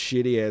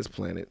shitty ass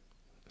planet.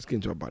 Let's get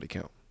into our body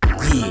count.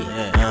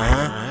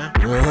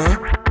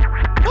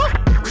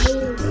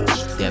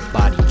 That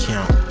body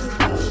count.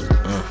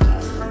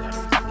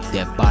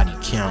 That body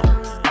count.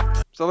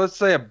 So let's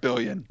say 1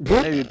 billion.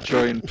 Maybe a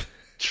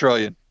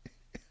trillion.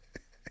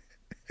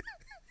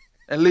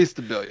 At least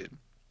 1 billion.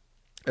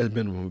 At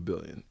minimum 1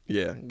 billion.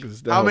 Yeah.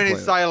 How many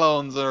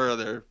Cylons are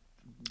there?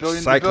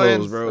 Billions, Cyclos,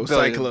 billions? bro. 1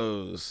 billion.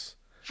 Cyclos.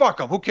 Fuck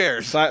them. Who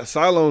cares?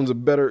 Cyclones are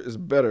better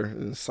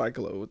than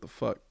Cyclo. What the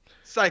fuck?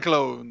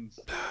 Cyclones.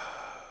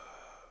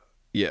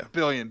 Yeah.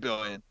 Billion.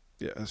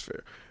 Yeah, that's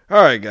fair.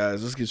 All right,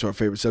 guys. Let's get to our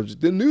favorite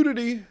subject, the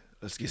nudity.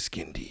 Let's get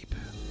skin deep.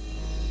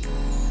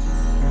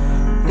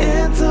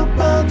 It's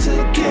about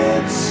to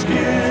get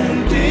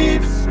skin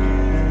deep.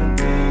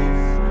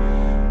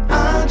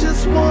 I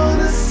just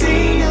wanna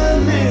see a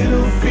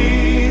little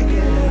feet.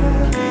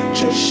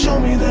 Just show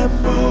me that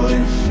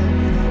booty.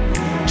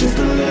 Just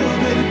a little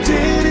bit of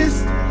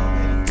titties.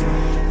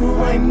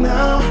 Right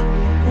now.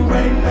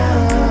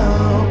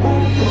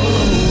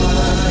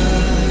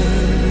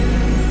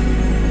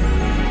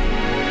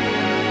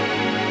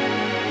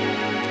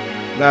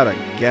 Not a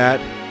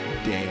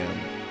goddamn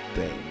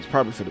thing. It's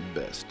probably for the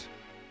best.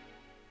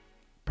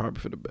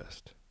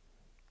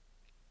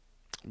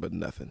 But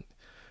nothing.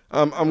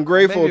 I'm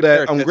grateful Maybe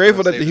a that pair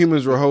the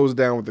humans were hosed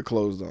down with the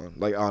clothes on.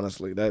 Like,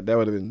 honestly, that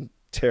would have been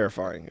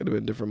terrifying. It'd have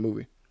been a different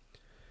movie.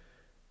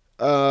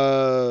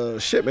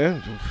 Shit,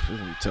 man. This is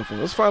gonna be a tough one.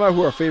 Let's find out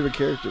who our favorite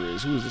character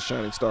is. Who is the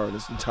shining star in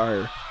this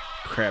entire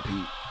crap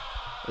heap?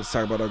 Let's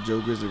talk about our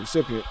Joe Grizzly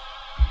recipient.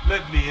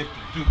 Let me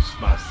introduce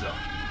myself.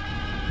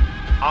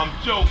 I'm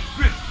Joe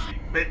Grizzly,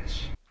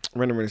 bitch.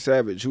 Randy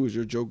Savage. Who is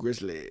your Joe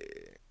Grizzly?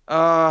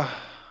 The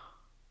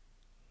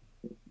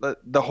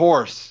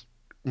horse.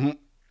 Mhm.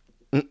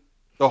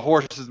 The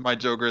horse is my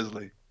Joe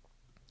Grizzly.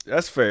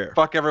 That's fair.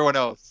 Fuck everyone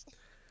else.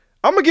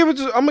 I'm gonna give it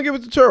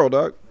to Terrell,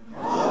 dog.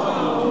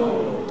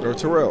 Or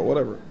Terrell,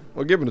 whatever.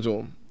 We're giving it to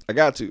him. I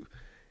got to.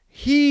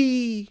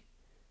 He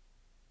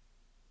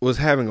was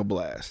having a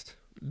blast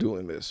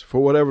doing this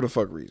for whatever the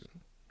fuck reason.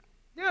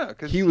 Yeah,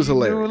 because He was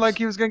hilarious. knew like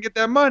he was gonna get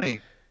that money.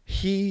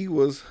 He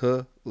was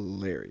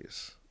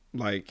hilarious.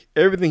 Like,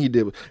 everything he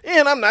did was,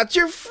 and I'm not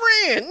your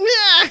friend.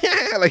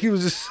 Like, he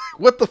was just,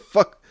 what the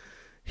fuck?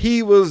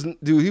 He was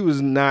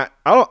not,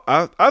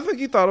 I think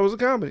he thought it was a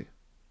comedy.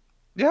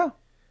 Yeah.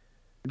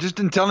 Just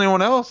didn't tell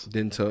anyone else.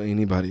 Didn't tell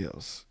anybody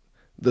else.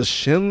 The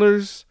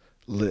Schindler's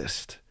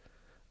List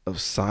of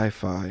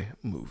sci-fi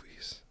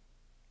movies.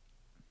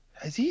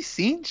 Has he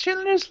seen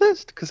Schindler's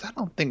List? Because I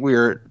don't think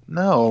we're...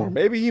 No. Or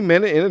maybe he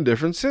meant it in a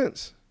different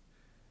sense.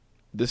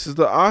 This is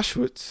the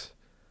Auschwitz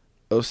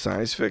of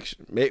science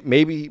fiction.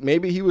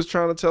 Maybe he was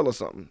trying to tell us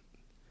something.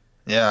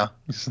 Yeah.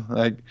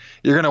 Like,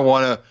 you're gonna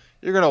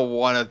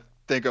wanna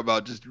think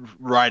about just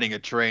riding a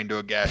train to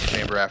a gas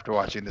chamber after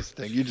watching this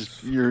thing.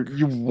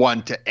 You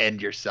want to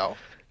end yourself.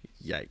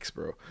 Yikes,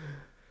 bro.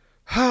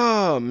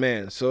 Oh,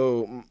 man.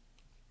 So,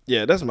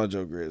 yeah, that's my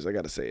joke, Grizz. I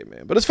got to say it,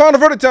 man. But it's final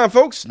verdict time,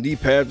 folks. Knee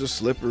pads or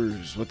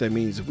slippers. What that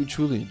means, if we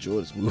truly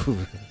enjoy this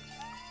movie.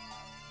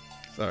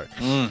 Sorry.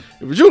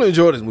 If we truly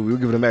enjoy this movie, we'll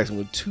give it a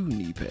maximum of 2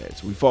 knee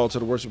pads. If we fall to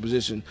the worst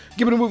position,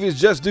 give it a movie its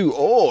just due.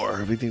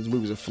 Or if we think this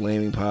movie is a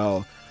flaming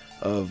pile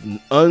of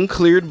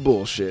uncleared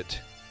bullshit,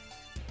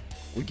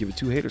 we give it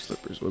 2 hater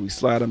slippers, where we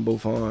slide them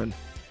both on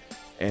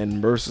and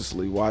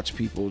mercilessly watch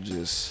people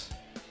just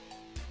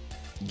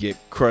get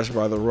crushed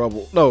by the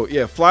rubble. No,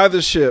 yeah, fly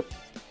the ship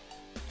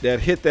that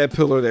hit that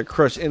pillar that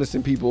crushed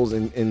innocent peoples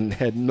and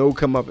had no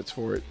comeuppance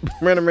for it.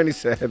 Random Randy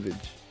Savage.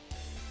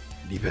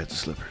 Knee pads or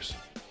slippers.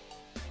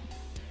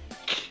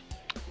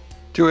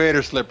 2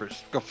 hater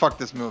slippers. Go fuck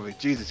this movie.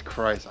 Jesus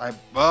Christ. I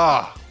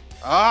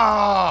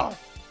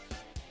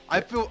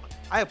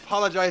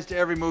apologize to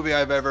every movie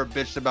I've ever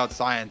bitched about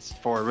science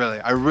for, really.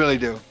 I really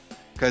do.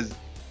 Because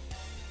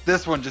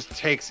this one just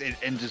takes it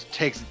and just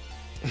takes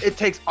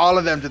all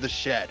of them to the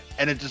shed.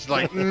 And it just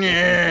like,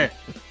 and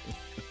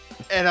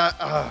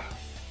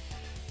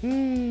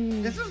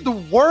this is the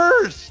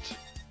worst.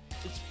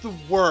 It's the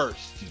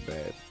worst. It's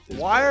bad.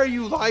 Why are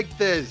you like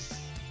this?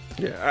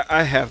 Yeah,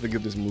 I have to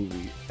give this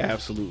movie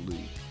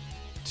absolutely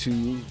 2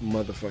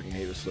 motherfucking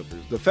hater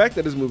slippers. The fact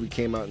that this movie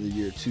came out in the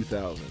year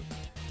 2000,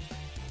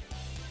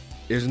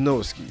 there's no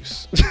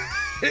excuse.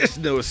 There's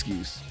no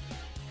excuse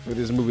for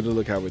this movie to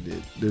look how it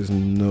did. There's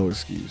no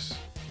excuse.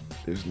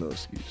 There's no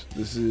excuse.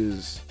 This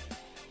is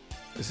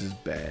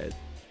bad.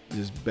 This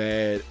is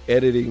bad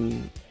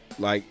editing.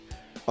 Like,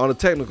 on a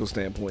technical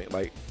standpoint,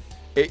 like,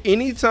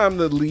 anytime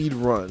the lead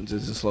runs,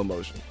 it's in slow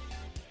motion.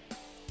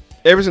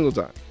 Every single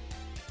time.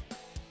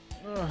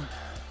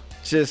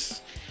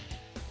 Just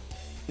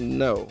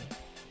no.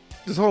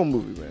 This whole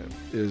movie, man,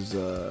 is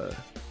a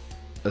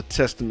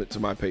testament to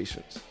my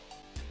patience.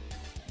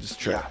 Just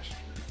trash.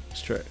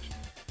 It's trash.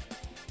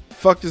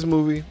 Fuck this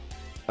movie.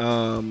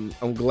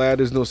 I'm glad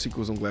there's no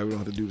sequels. I'm glad we don't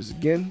have to do this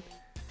again.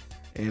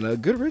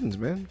 And good riddance,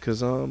 man.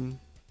 Because I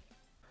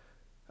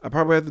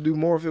probably have to do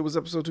more if it was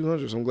episode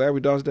 200. So I'm glad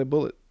we dodged that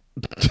bullet.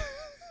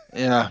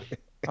 Yeah.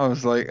 I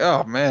was like,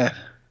 oh man.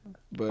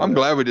 But I'm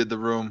glad we did The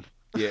Room.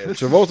 Yeah,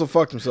 Travolta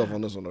fucked himself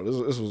on this one though.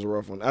 This was a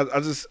rough one.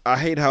 I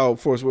hate how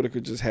Forrest Whitaker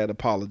just had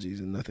apologies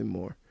and nothing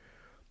more.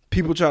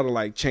 People try to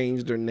like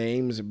change their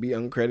names and be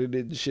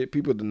uncredited and shit.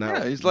 People do not.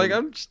 Yeah, he's like,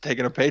 I'm just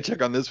taking a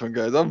paycheck on this one,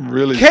 guys. I'm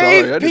really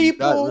Cave sorry.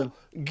 people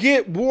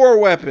get war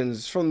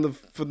weapons from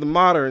the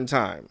modern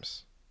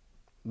times.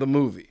 The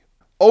movie.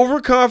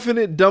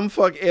 Overconfident dumb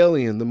fuck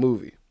alien. The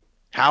movie.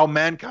 How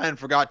mankind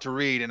forgot to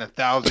read in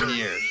 1,000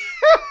 years.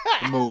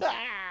 The movie.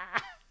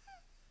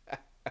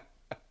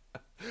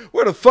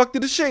 Where the fuck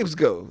did the shapes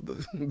go?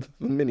 The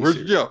mini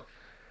series. Yeah.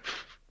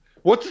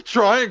 What's a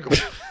triangle?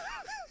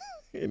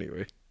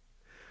 Anyway.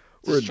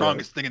 It's the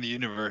strongest thing in the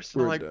universe.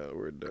 We're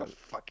done. Go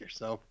fuck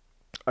yourself.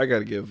 I got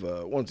to give,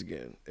 once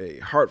again, a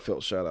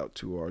heartfelt shout out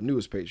to our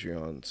newest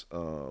Patreons.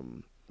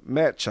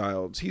 Matt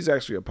Childs. He's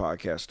actually a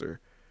podcaster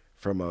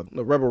from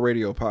the Rebel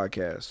Radio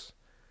podcast.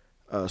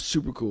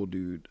 Super cool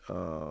dude.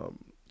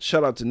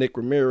 Shout out to Nick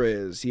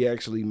Ramirez. He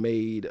actually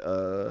made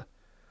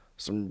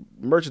some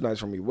merchandise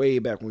for me way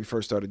back when we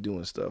first started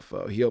doing stuff.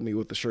 He helped me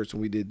with the shirts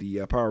when we did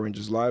the Power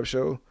Rangers live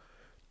show.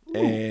 Ooh.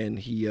 And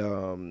he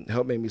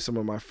helped make me some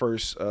of my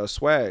first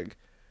swag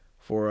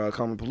for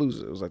Common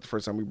Palooza. It was like the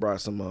first time we brought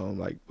some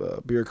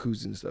beer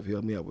koozies and stuff. He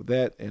helped me out with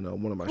that and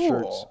one of my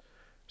shirts.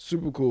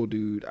 Super cool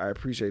dude. I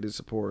appreciate his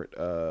support.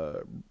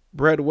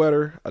 Brad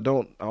Wetter. I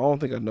don't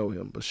think I know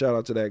him, but shout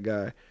out to that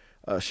guy.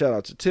 Shout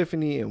out to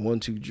Tiffany and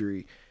 1-2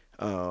 Dree.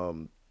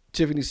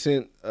 Tiffany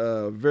sent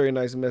very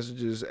nice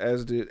messages,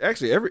 as did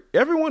actually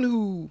everyone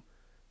who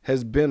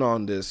has been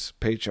on this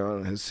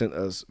Patreon has sent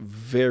us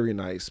very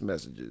nice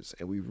messages,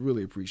 and we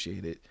really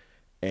appreciate it.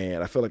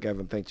 And I feel like I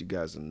haven't thanked you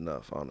guys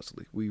enough,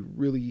 honestly. We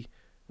really,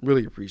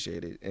 really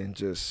appreciate it, and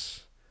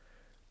just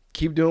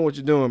keep doing what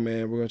you're doing,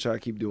 man. We're gonna try to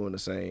keep doing the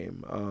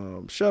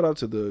same. Shout out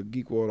to the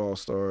Geek World All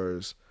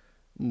Stars,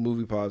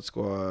 Movie Pod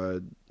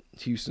Squad,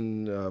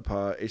 Houston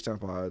Pod, H-Town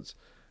Pods.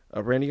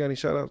 Randy, got any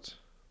shout outs?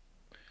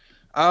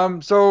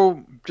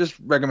 So just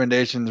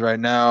recommendations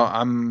right now.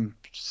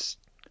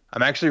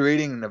 I'm actually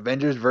reading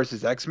Avengers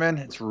versus X-Men.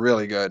 It's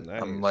really good.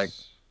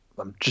 Nice.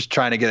 I'm just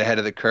trying to get ahead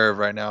of the curve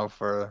right now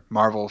for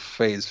Marvel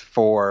Phase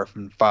 4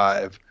 and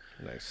 5.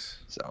 Nice.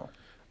 So.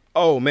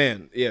 Oh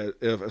man, yeah.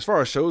 As far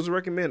as shows to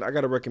recommend, I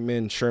gotta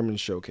recommend Sherman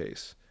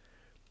Showcase.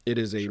 It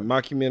is a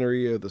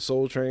mockumentary of the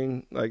Soul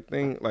Train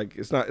thing. Like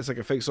it's like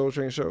a fake Soul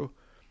Train show.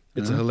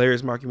 It's a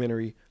hilarious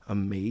mockumentary.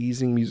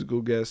 Amazing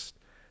musical guest.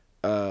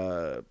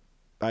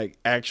 like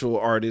actual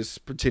artists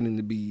pretending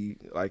to be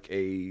like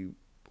a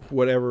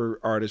whatever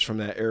artist from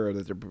that era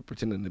that they're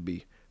pretending to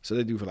be. So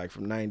they do for like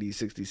from 90s,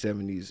 60s,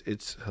 70s.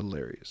 It's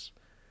hilarious.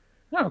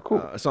 Oh,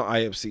 cool. It's on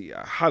IFC.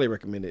 I highly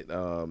recommend it.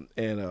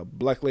 And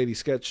Black Lady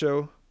Sketch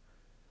Show.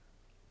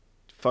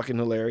 Fucking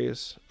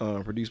hilarious.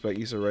 Produced by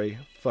Issa Rae.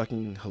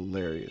 Fucking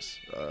hilarious.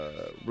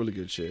 Really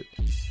good shit.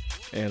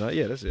 And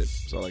yeah, that's it.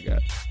 That's all I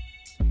got.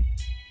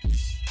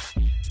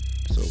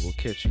 So we'll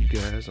catch you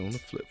guys on the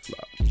flip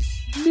flop.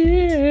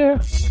 Yeah.